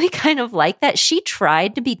really kind of like that. She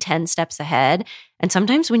tried to be 10 steps ahead. And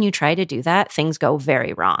sometimes when you try to do that, things go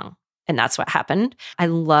very wrong. And that's what happened. I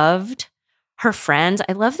loved her friends.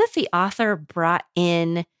 I love that the author brought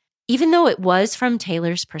in, even though it was from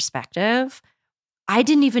Taylor's perspective, I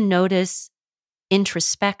didn't even notice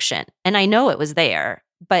introspection. And I know it was there,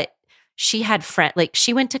 but she had friends, like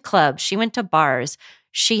she went to clubs, she went to bars.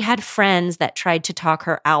 She had friends that tried to talk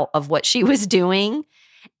her out of what she was doing.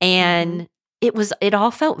 And it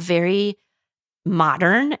all felt very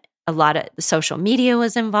modern. A lot of social media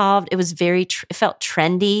was involved. It was it felt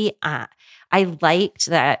trendy. I liked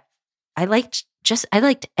that. I liked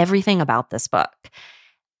everything about this book.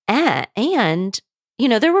 And you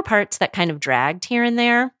know, there were parts that kind of dragged here and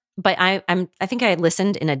there, but I think I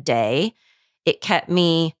listened in a day. It kept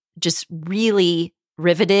me just really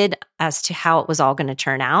riveted as to how it was all going to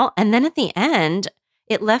turn out. And then at the end,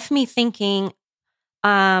 it left me thinking,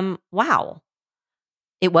 wow,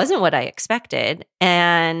 it wasn't what I expected.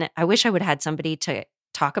 And I wish I would have had somebody to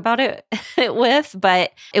talk about it with,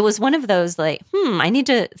 but it was one of those like, I need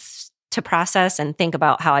to process and think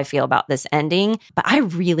about how I feel about this ending. But I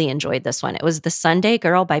really enjoyed this one. It was The Sunday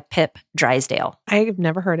Girl by Pip Drysdale. I've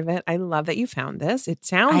never heard of it. I love that you found this. It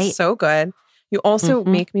sounds so good. You also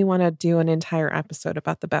make me want to do an entire episode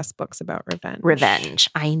about the best books about revenge. Revenge.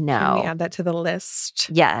 I know. Can we add that to the list?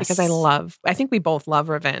 Yes. Because I think we both love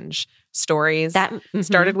revenge stories. That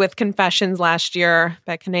started with Confessions last year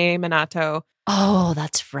by Kanae Minato. Oh,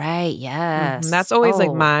 that's right. Yes. That's always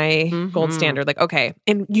like my gold standard. Like, okay,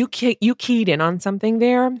 and you keyed in on something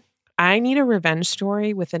there. I need a revenge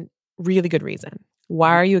story with a really good reason.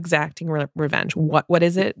 Why are you exacting revenge? What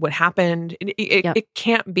is it? What happened? It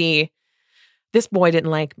can't be, this boy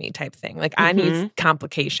didn't like me type thing. Like I need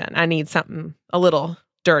complication. I need something a little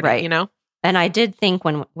dirty, you know? And I did think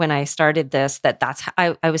when I started this, that's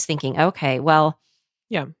how I was thinking, okay, well,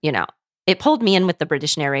 you know, it pulled me in with the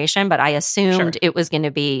British narration, but I assumed it was going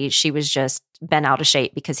to be, she was just bent out of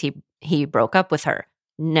shape because he broke up with her.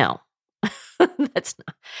 No, that's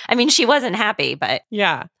not, I mean, she wasn't happy, but.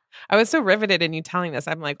 Yeah. I was so riveted in you telling this.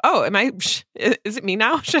 I'm like, oh, is it me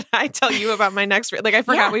now? Should I tell you about my next? Like, I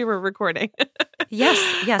forgot we were recording. Yes,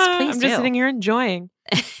 please I'm just sitting here enjoying.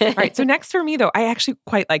 All right. So next for me, though, I actually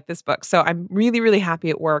quite like this book. So I'm really, really happy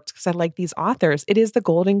it worked because I like these authors. It is The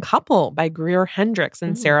Golden Couple by Greer Hendricks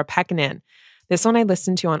and Sarah Pekkanen. This one I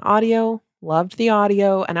listened to on audio, loved the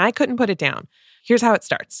audio, and I couldn't put it down. Here's how it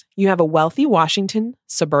starts. You have a wealthy Washington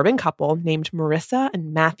suburban couple named Marissa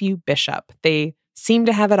and Matthew Bishop. They seem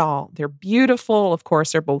to have it all. They're beautiful. Of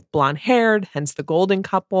course, they're both blonde-haired, hence the golden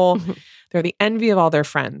couple. They're the envy of all their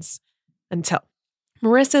friends until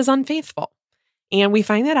Marissa is unfaithful. And we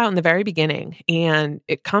find that out in the very beginning. And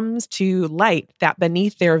it comes to light that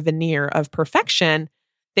beneath their veneer of perfection,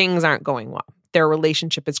 things aren't going well. Their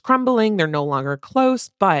relationship is crumbling. They're no longer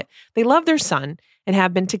close, but they love their son and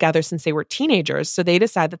have been together since they were teenagers. So they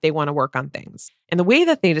decide that they want to work on things. And the way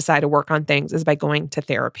that they decide to work on things is by going to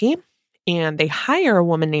therapy. And they hire a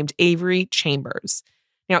woman named Avery Chambers.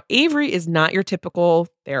 Now, Avery is not your typical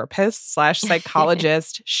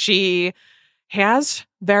therapist/psychologist. She has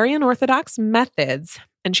very unorthodox methods,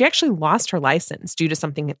 And she actually lost her license due to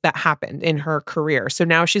something that happened in her career. So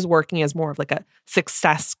now she's working as more of like a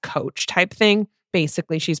success coach type thing.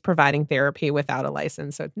 Basically, she's providing therapy without a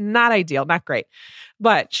license. So not ideal, not great.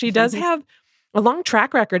 But she does have a long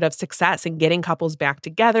track record of success in getting couples back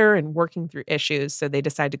together and working through issues. So they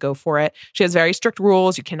decide to go for it. She has very strict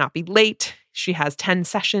rules. You cannot be late. She has 10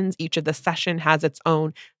 sessions. Each of the session has its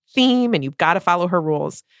own theme, and you've got to follow her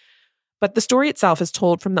rules. But the story itself is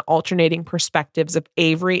told from the alternating perspectives of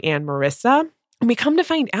Avery and Marissa. And we come to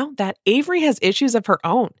find out that Avery has issues of her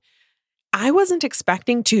own. I wasn't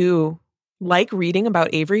expecting to like reading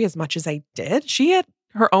about Avery as much as I did. She had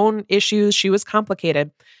her own issues. She was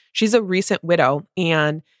complicated. She's a recent widow,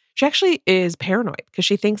 and she actually is paranoid because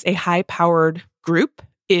she thinks a high-powered group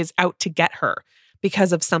is out to get her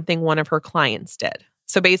because of something one of her clients did.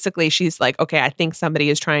 So basically, she's like, okay, I think somebody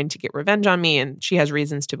is trying to get revenge on me, and she has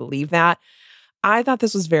reasons to believe that. I thought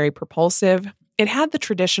this was very propulsive. It had the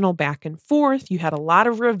traditional back and forth. You had a lot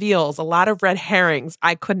of reveals, a lot of red herrings.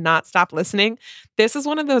 I could not stop listening. This is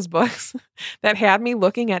one of those books that had me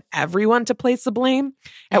looking at everyone to place the blame.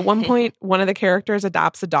 At one point, one of the characters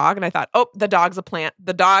adopts a dog, and I thought, oh, the dog's a plant.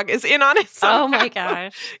 The dog is in on it somehow. Oh my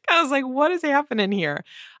gosh. I was like, what is happening here?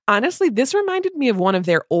 Honestly, this reminded me of one of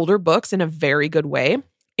their older books in a very good way.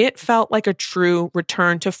 It felt like a true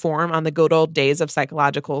return to form on the good old days of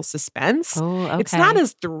psychological suspense. Oh, okay. It's not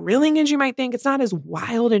as thrilling as you might think. It's not as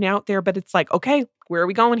wild and out there, but it's like, okay, where are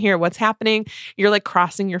we going here? What's happening? You're like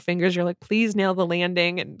crossing your fingers. You're like, please nail the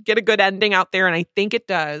landing and get a good ending out there. And I think it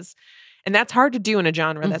does. And that's hard to do in a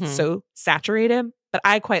genre that's so saturated. But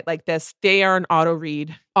I quite like this. They are an auto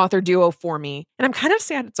read author duo for me. And I'm kind of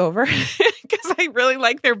sad it's over because I really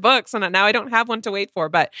like their books. And now I don't have one to wait for.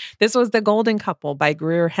 But this was The Golden Couple by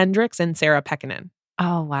Greer Hendricks and Sarah Pekkanen.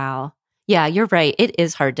 Oh, wow. Yeah, you're right. It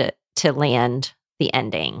is hard to land the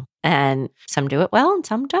ending. And some do it well and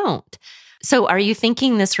some don't. So are you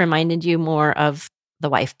thinking this reminded you more of The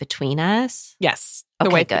Wife Between Us? Yes. The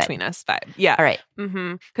Okay, Wife good. Between Us vibe. Yeah. All right.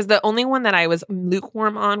 Because the only one that I was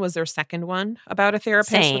lukewarm on was their second one about a therapist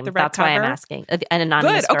Same. with the red That's cover. why I'm asking. An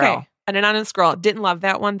anonymous Good. girl. Okay. An anonymous girl. Didn't love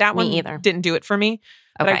that one. That Me one either. didn't do it for me.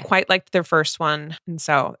 But I Okay. quite liked their first one. And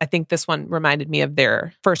so I think this one reminded me of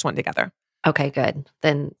their first one together. Okay, good.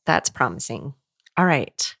 Then that's promising. All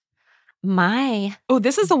right. Oh,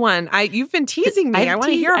 this is the one. You've been teasing me. I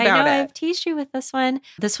want to hear about I know, it. I've teased you with this one.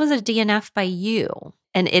 This was a DNF by you,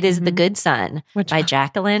 and it is The Good Son Which by one?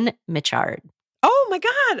 Jacqueline Mitchard. Oh my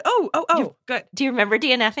God. Oh, good. Do you remember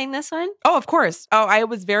DNFing this one? Oh, of course. Oh, I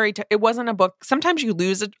was it wasn't a book. Sometimes you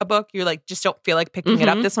lose a book. You like just don't feel like picking it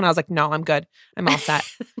up. This one, I was like, no, I'm good. I'm all set.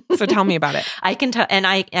 So tell me about it. I can tell, and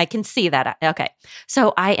I can see that. Okay.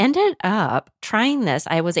 So I ended up trying this.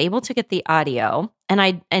 I was able to get the audio, and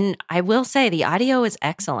I will say the audio is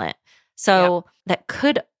excellent. So that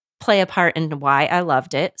could play a part in why I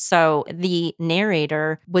loved it. So the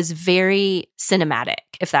narrator was very cinematic,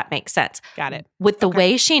 if that makes sense. Got it. With the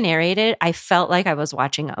way she narrated, I felt like I was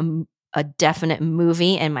watching a definite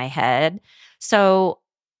movie in my head. So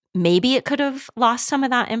maybe it could have lost some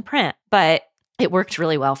of that in print, but it worked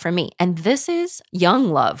really well for me. And this is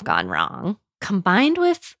young love gone wrong, combined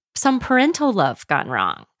with some parental love gone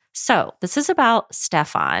wrong. So this is about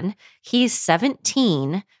Stefan. He's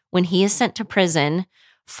 17 when he is sent to prison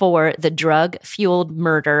for the drug-fueled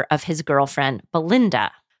murder of his girlfriend,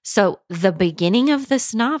 Belinda. So the beginning of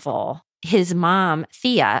this novel, his mom,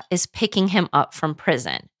 Thea, is picking him up from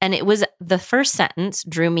prison. And it was the first sentence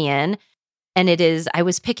drew me in. And it is, I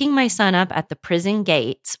was picking my son up at the prison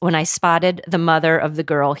gates when I spotted the mother of the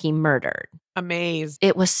girl he murdered. Amazed.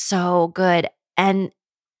 It was so good. And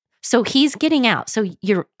so he's getting out. So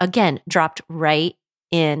you're, again, dropped right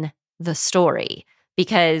in the story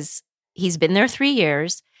because he's been there 3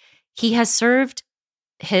 years. He has served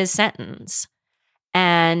his sentence.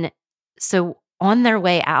 And so on their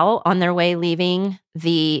way out, on their way leaving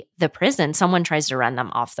the prison, someone tries to run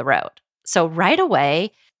them off the road. So right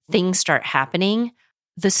away, things start happening.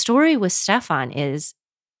 The story with Stefan is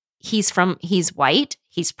he's white,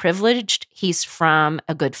 he's privileged, he's from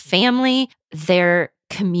a good family. Their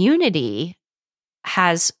community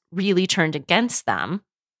has really turned against them.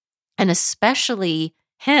 And especially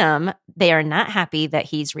him, they are not happy that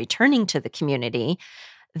he's returning to the community.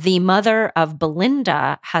 The mother of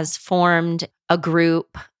Belinda has formed a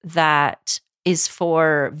group that is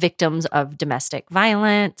for victims of domestic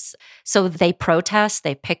violence. So they protest,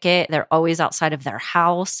 they picket, they're always outside of their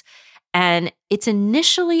house. And it's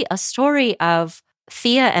initially a story of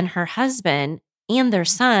Thea and her husband and their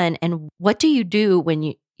son. And what do you do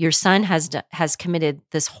when your son has committed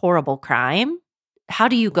this horrible crime? How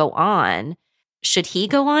do you go on? Should he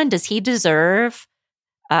go on? Does he deserve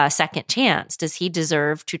a second chance? Does he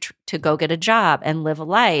deserve to go get a job and live a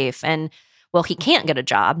life? And well, he can't get a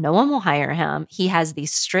job. No one will hire him. He has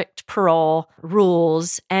these strict parole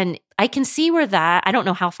rules. And I can see where that, I don't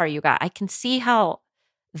know how far you got. I can see how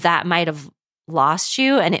that might have lost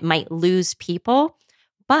you and it might lose people.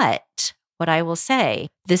 But what I will say,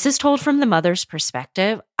 this is told from the mother's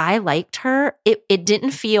perspective. I liked her. It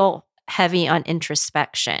didn't feel heavy on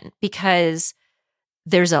introspection because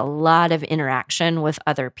there's a lot of interaction with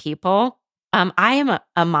other people. I am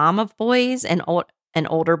a mom of boys and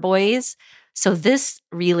older boys. So this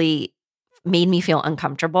really made me feel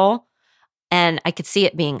uncomfortable. And I could see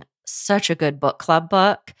it being such a good book club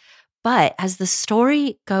book. But as the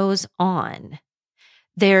story goes on,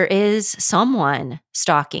 there is someone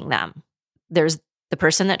stalking them. There's the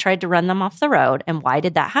person that tried to run them off the road. And why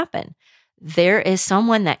did that happen? There is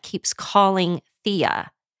someone that keeps calling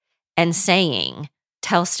Thea and saying,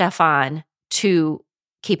 tell Stefan to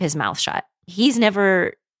keep his mouth shut. He's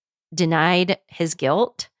never denied his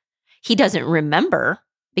guilt. He doesn't remember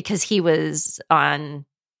because he was on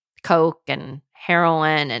coke and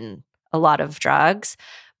heroin and a lot of drugs,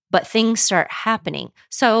 but things start happening.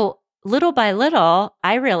 So little by little,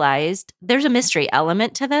 I realized there's a mystery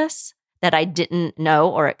element to this that I didn't know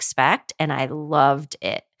or expect, and I loved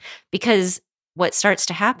it. Because what starts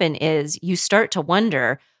to happen is you start to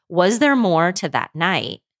wonder, was there more to that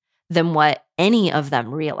night than what any of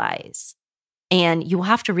them realize? And you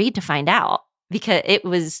have to read to find out,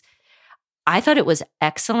 because I thought it was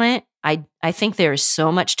excellent. I think there's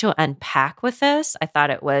so much to unpack with this. I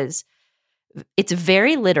thought it's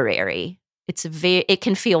very literary. It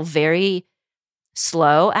can feel very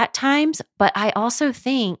slow at times, but I also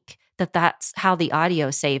think that that's how the audio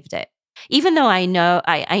saved it. Even though I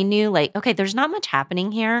knew like, okay, there's not much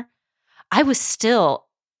happening here, I was still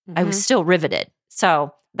riveted.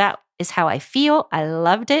 So that is how I feel. I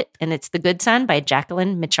loved it. And it's The Good Son by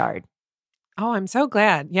Jacqueline Mitchard. Oh, I'm so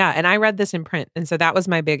glad. Yeah. And I read this in print. And so that was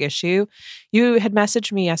my big issue. You had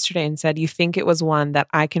messaged me yesterday and said you think it was one that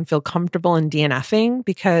I can feel comfortable in DNFing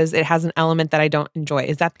because it has an element that I don't enjoy.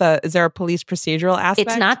 Is there a police procedural aspect?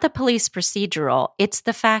 It's not the police procedural. It's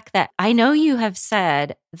the fact that I know you have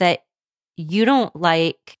said that you don't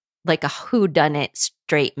like a whodunit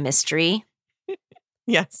straight mystery.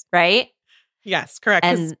 Yes. Right? Yes, correct.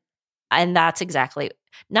 And that's exactly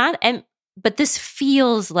but this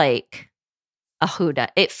feels like a whodunit.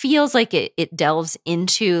 It feels like it delves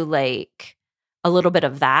into like a little bit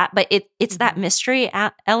of that, but it's that mystery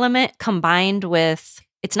element combined with,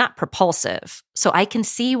 it's not propulsive. So I can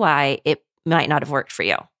see why it might not have worked for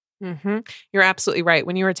you. Mm-hmm. You're absolutely right.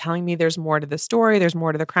 When you were telling me there's more to the story, there's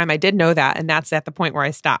more to the crime, I did know that. And that's at the point where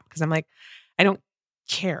I stopped because I'm like, I don't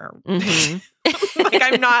care. Mm-hmm. Like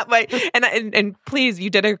I'm not like, and please,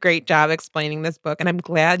 you did a great job explaining this book. And I'm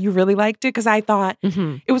glad you really liked it because I thought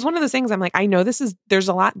it was one of those things I'm like, I know there's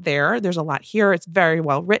a lot there. There's a lot here. It's very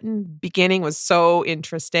well written. Beginning was so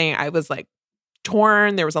interesting. I was like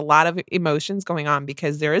torn. There was a lot of emotions going on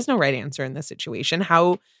because there is no right answer in this situation.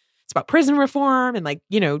 It's about prison reform and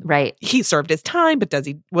right. He served his time, but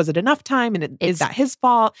was it enough time? And is that his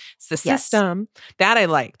fault? It's the system that I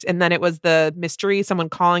liked. And then it was the mystery, someone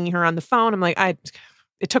calling her on the phone. I'm like,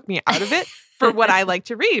 it took me out of it for what I like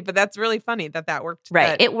to read, but that's really funny that worked.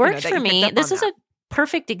 Right. It worked for me. This is a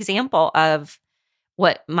perfect example of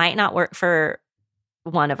what might not work for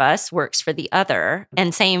one of us works for the other.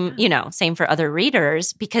 And same for other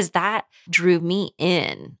readers, because that drew me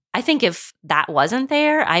in. I think if that wasn't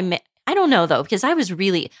there, I don't know though, because I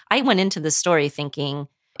went into the story thinking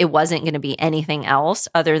it wasn't going to be anything else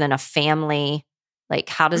other than a family. Like,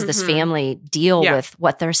 how does this family deal with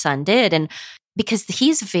what their son did? And because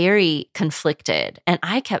he's very conflicted. And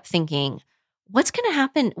I kept thinking, what's going to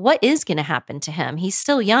happen? What is going to happen to him? He's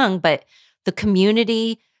still young, but the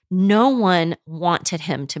community, no one wanted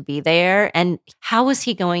him to be there. And how was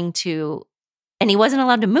he going to, and he wasn't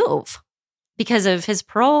allowed to move because of his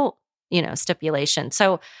parole, stipulation.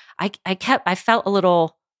 So I felt a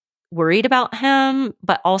little worried about him,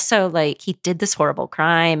 but also like he did this horrible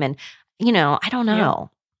crime and, I don't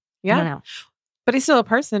know. Yeah. I don't know. But he's still a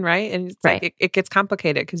person, right? And it's right. Like it gets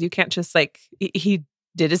complicated because you can't just he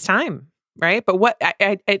did his time, right? But what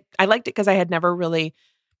I liked it because I had never really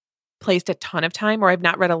placed a ton of time, or I've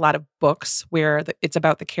not read a lot of books where it's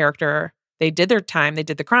about the character. They did their time, they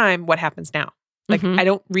did the crime. What happens now? Like I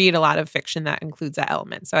don't read a lot of fiction that includes that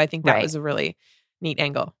element. So I think that was a really neat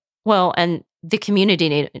angle. Well, and the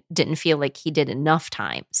community didn't feel like he did enough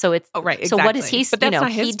time. So it's right. Exactly. So what is he? But that's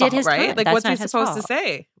not his he fault, did his right? time. Like that's what's he supposed to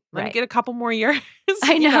say? Let me get a couple more years.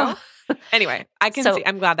 I know. Anyway, I can see.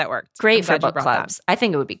 I'm glad that worked. Great for book clubs. I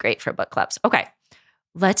think it would be great for book clubs. Okay.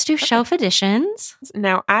 Let's do shelf editions.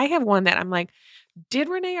 Now, I have one that I'm like, did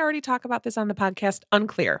Renee already talk about this on the podcast?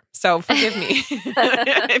 Unclear. So forgive me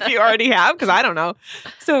if you already have, because I don't know.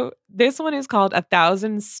 So this one is called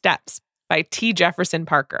 1,000 Steps by T. Jefferson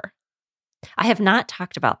Parker. I have not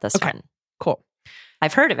talked about this one. Cool.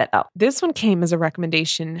 I've heard of it, though. This one came as a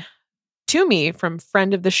recommendation to me from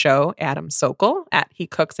friend of the show, Adam Sokol at He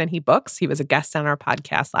Cooks and He Books. He was a guest on our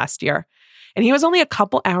podcast last year. And he was only a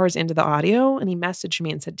couple hours into the audio, and he messaged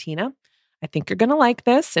me and said, Tina, I think you're going to like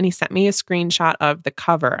this. And he sent me a screenshot of the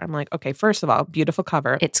cover. I'm like, okay, first of all, beautiful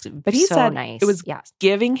cover. But he said nice. It was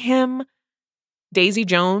giving him Daisy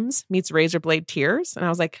Jones meets Razorblade Tears. And I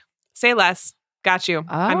was like, say less. Got you.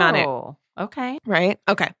 I'm on it. Okay. Right?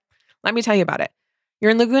 Okay. Let me tell you about it.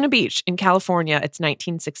 You're in Laguna Beach in California. It's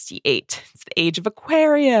 1968. It's the age of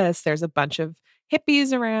Aquarius. There's a bunch of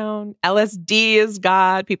hippies around. LSD is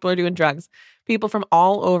God. People are doing drugs. People from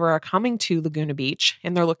all over are coming to Laguna Beach,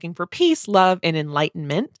 and they're looking for peace, love, and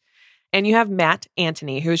enlightenment. And you have Matt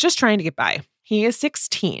Antony, who is just trying to get by. He is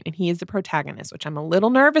 16, and he is the protagonist, which I'm a little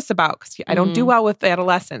nervous about because I don't do well with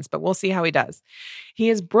adolescence, but we'll see how he does. He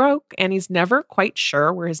is broke, and he's never quite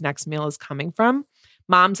sure where his next meal is coming from.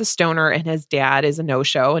 Mom's a stoner, and his dad is a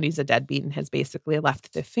no-show, and he's a deadbeat and has basically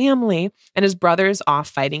left the family. And his brother's off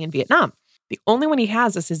fighting in Vietnam. The only one he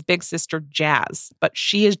has is his big sister, Jazz, but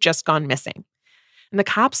she has just gone missing. And the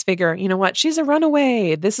cops figure, you know what? She's a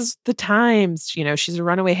runaway. This is the times. You know, she's a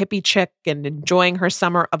runaway hippie chick and enjoying her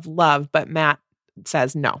summer of love. But Matt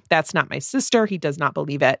says, no, that's not my sister. He does not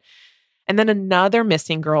believe it. And then another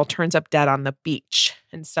missing girl turns up dead on the beach.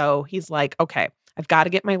 And so he's like, okay, I've got to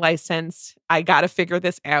get my license. I got to figure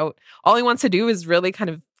this out. All he wants to do is really kind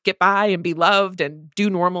of get by and be loved and do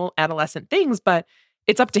normal adolescent things. But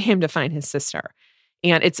it's up to him to find his sister.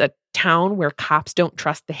 And it's a town where cops don't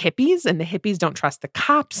trust the hippies and the hippies don't trust the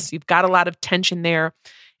cops. You've got a lot of tension there.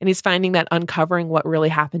 And he's finding that uncovering what really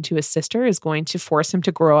happened to his sister is going to force him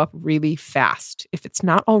to grow up really fast, if it's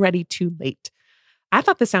not already too late. I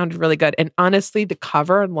thought this sounded really good. And honestly, the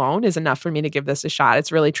cover alone is enough for me to give this a shot.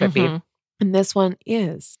 It's really trippy. Mm-hmm. And this one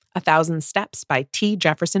is 1,000 Steps by T.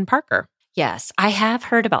 Jefferson Parker. Yes, I have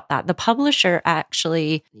heard about that. The publisher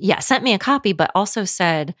actually, sent me a copy, but also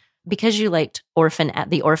said, because you liked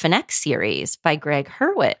the Orphan X series by Greg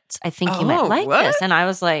Hurwitz, I think you might like this. And I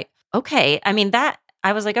was like, okay. I mean,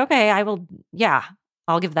 okay,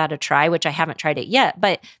 I'll give that a try, which I haven't tried it yet.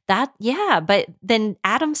 But but then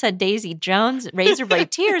Adam said Daisy Jones, Razorblade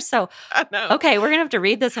Tears. So, okay, we're going to have to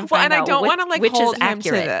read this and find out I don't want to which hold is him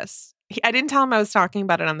accurate. To this. I didn't tell him I was talking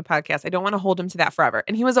about it on the podcast. I don't want to hold him to that forever.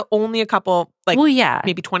 And he was only a couple, maybe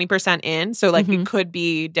 20% in. So it could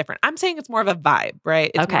be different. I'm saying it's more of a vibe,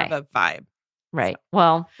 right? It's more of a vibe. Right. So.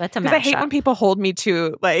 Well, that's a mashup. Because I hate when people hold me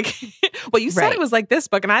to well, you said it was like this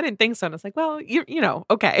book and I didn't think so. And it's like, well, you know,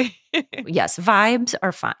 okay. Yes. Vibes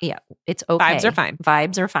are fine. Yeah. It's okay. Vibes are fine.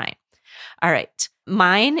 Vibes are fine. All right.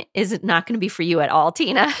 Mine is not going to be for you at all,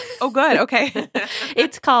 Tina. Oh, good. Okay.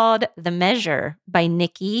 It's called The Measure by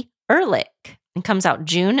Nikki Ehrlich. It comes out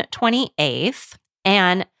June 28th.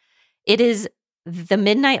 And it is The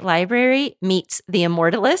Midnight Library meets The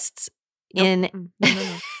Immortalists. No.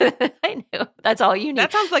 I know. That's all you need.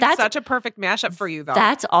 That sounds like such a perfect mashup for you, though.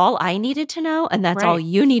 That's all I needed to know. And that's all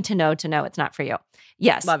you need to know it's not for you.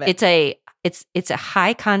 Yes. Love it. It's a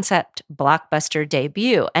high concept blockbuster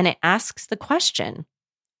debut. And it asks the question,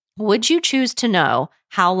 would you choose to know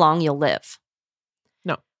how long you'll live?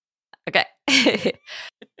 No. Okay.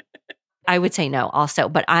 I would say no also,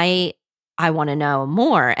 but I want to know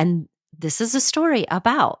more. And this is a story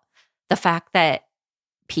about the fact that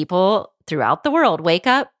people throughout the world wake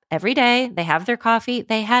up every day, they have their coffee,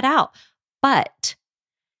 they head out. But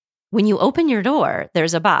when you open your door,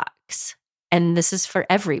 there's a box, and this is for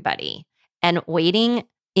everybody. And waiting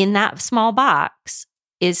in that small box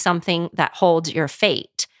is something that holds your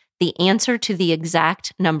fate, the answer to the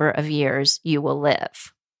exact number of years you will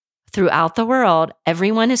live. Throughout the world,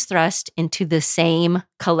 everyone is thrust into the same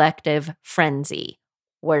collective frenzy.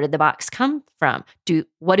 Where did the box come from?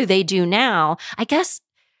 What do they do now? I guess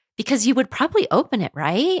because you would probably open it,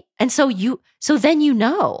 right? And so then you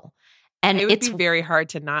know. And it would be very hard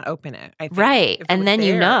to not open it, I think. Right. And then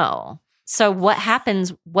you know. So what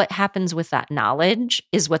happens with that knowledge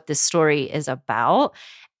is what this story is about.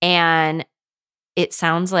 And it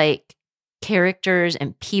sounds like characters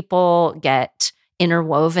and people get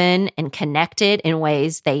interwoven and connected in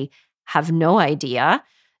ways they have no idea.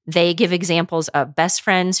 They give examples of best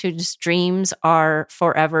friends whose dreams are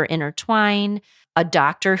forever intertwined, a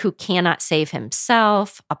doctor who cannot save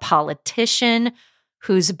himself, a politician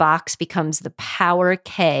whose box becomes the power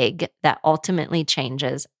keg that ultimately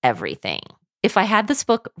changes everything. if I had this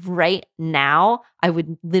book right now, I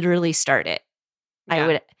would literally start it. Yeah. I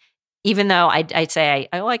would, even though I'd say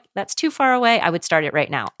I like, that's too far away, I would start it right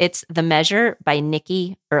now. It's The Measure by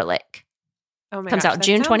Nikki Erlich. Oh my Comes gosh, out that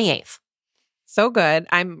June sounds 28th. So good.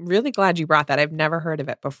 I'm really glad you brought that. I've never heard of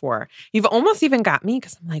it before. You've almost even got me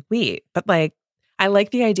because I'm like, wait, but like, I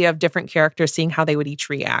like the idea of different characters seeing how they would each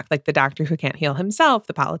react. Like the doctor who can't heal himself,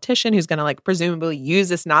 the politician who's going to like presumably use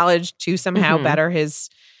this knowledge to somehow better his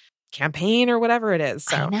campaign or whatever it is.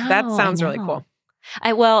 So that sounds really cool.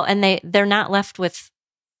 And they're not left with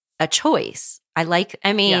a choice. Kind of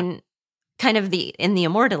in the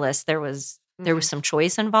Immortalist, there was some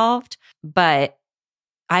choice involved, but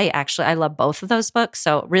I love both of those books.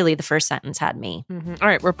 So really the first sentence had me. Mm-hmm. All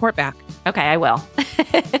right, report back. Okay, I will.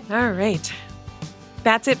 All right.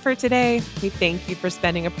 That's it for today. We thank you for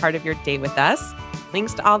spending a part of your day with us.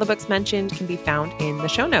 Links to all the books mentioned can be found in the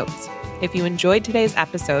show notes. If you enjoyed today's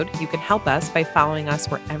episode, you can help us by following us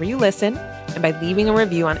wherever you listen and by leaving a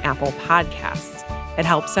review on Apple Podcasts. It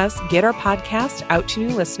helps us get our podcast out to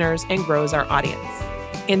new listeners and grows our audience.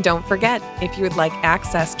 And don't forget, if you would like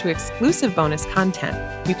access to exclusive bonus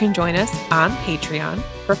content, you can join us on Patreon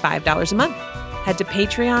for $5 a month. Head to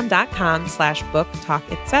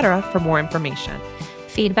patreon.com/booktalketc. for more information.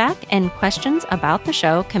 Feedback and questions about the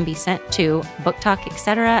show can be sent to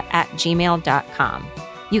booktalketc@gmail.com.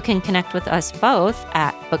 You can connect with us both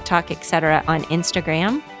at booktalketc on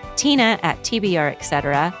Instagram, Tina at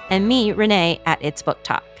TBRetc, and me, Renee, at It's Book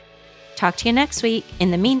Talk. Talk to you next week.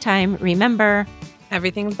 In the meantime, remember,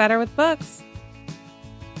 everything's better with books.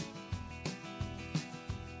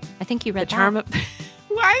 I think you read the charm that. of...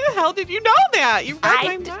 Why the hell did you know that? You read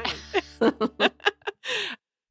my mind.